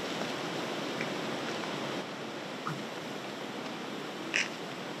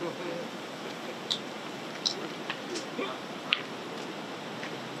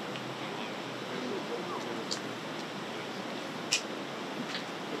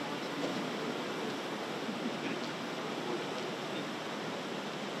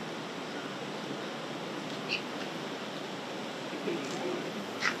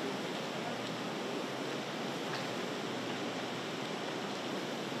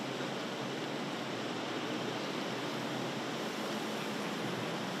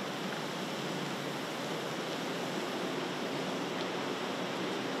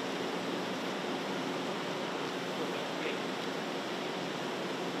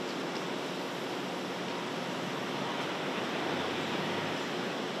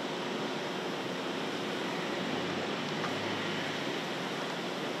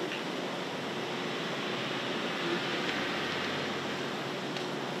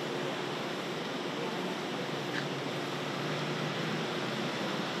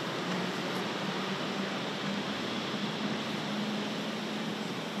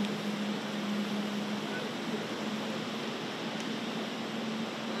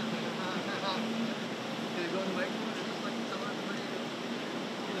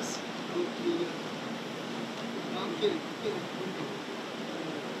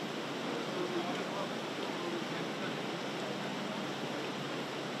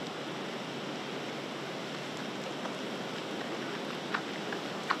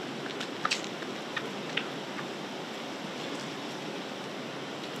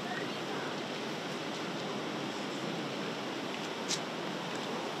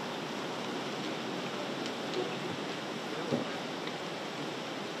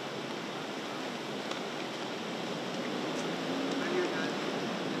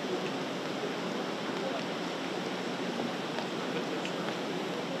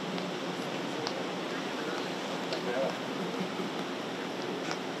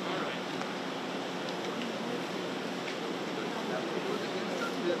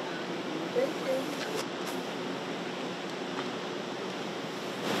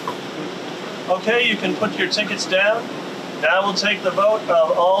 Okay, you can put your tickets down. Now we'll take the vote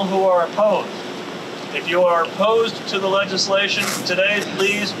of all who are opposed. If you are opposed to the legislation today,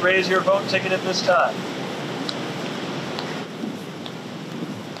 please raise your vote ticket at this time.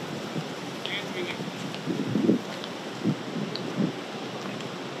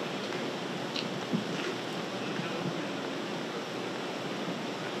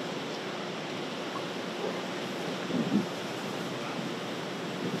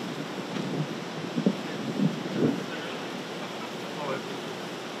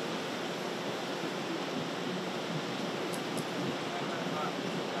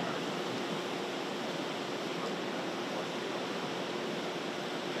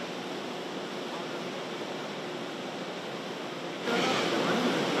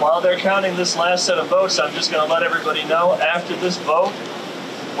 while they're counting this last set of votes, I'm just going to let everybody know, after this vote,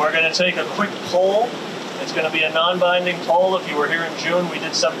 we're going to take a quick poll. It's going to be a non-binding poll. If you were here in June, we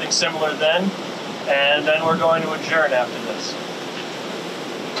did something similar then. And then we're going to adjourn after this.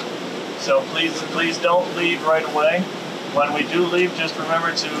 So please don't leave right away. When we do leave, just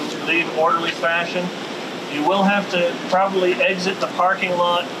remember to leave in orderly fashion. You will have to probably exit the parking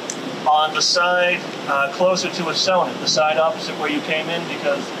lot on the side closer to Asona, the side opposite where you came in,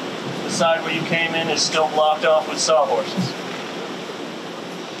 because the side where you came in is still blocked off with sawhorses.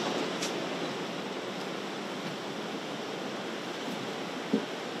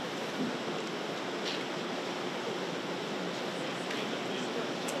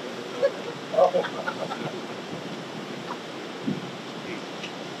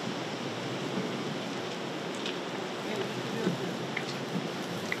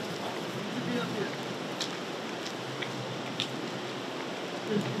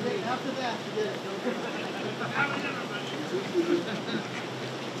 After that, forget it.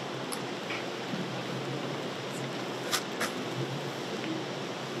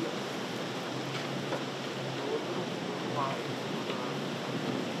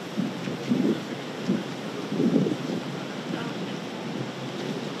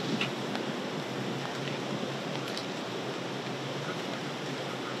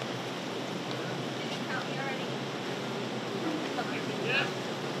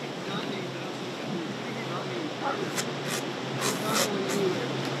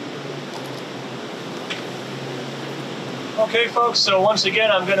 Okay, folks, so once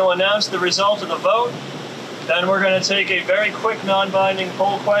again, I'm going to announce the result of the vote. Then we're going to take a very quick non-binding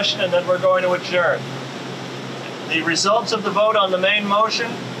poll question, and then we're going to adjourn. The results of the vote on the main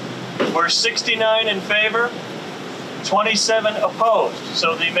motion were 69 in favor, 27 opposed.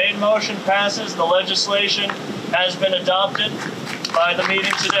 So the main motion passes. The legislation has been adopted by the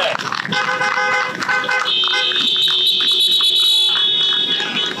meeting today.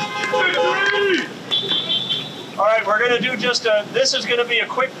 All right, we're going to do this is going to be a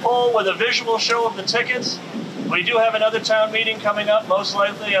quick poll with a visual show of the tickets. We do have another town meeting coming up, most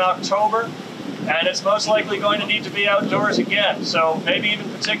likely in October, and it's most likely going to need to be outdoors again. So maybe even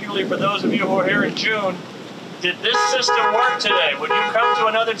particularly for those of you who are here in June, did this system work today? Would you come to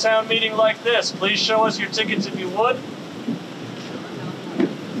another town meeting like this? Please show us your tickets if you would.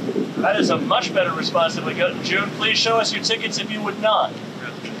 That is a much better response than we got in June. Please show us your tickets if you would not.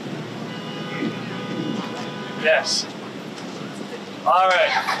 Yes. All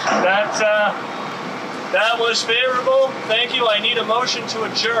right. That was favorable. Thank you. I need a motion to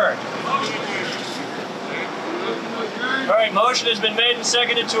adjourn. All right. Motion has been made and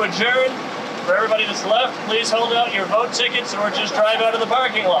seconded to adjourn. For everybody that's left, please hold out your vote tickets or just drive out of the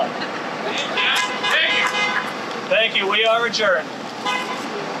parking lot. Thank you. We are adjourned.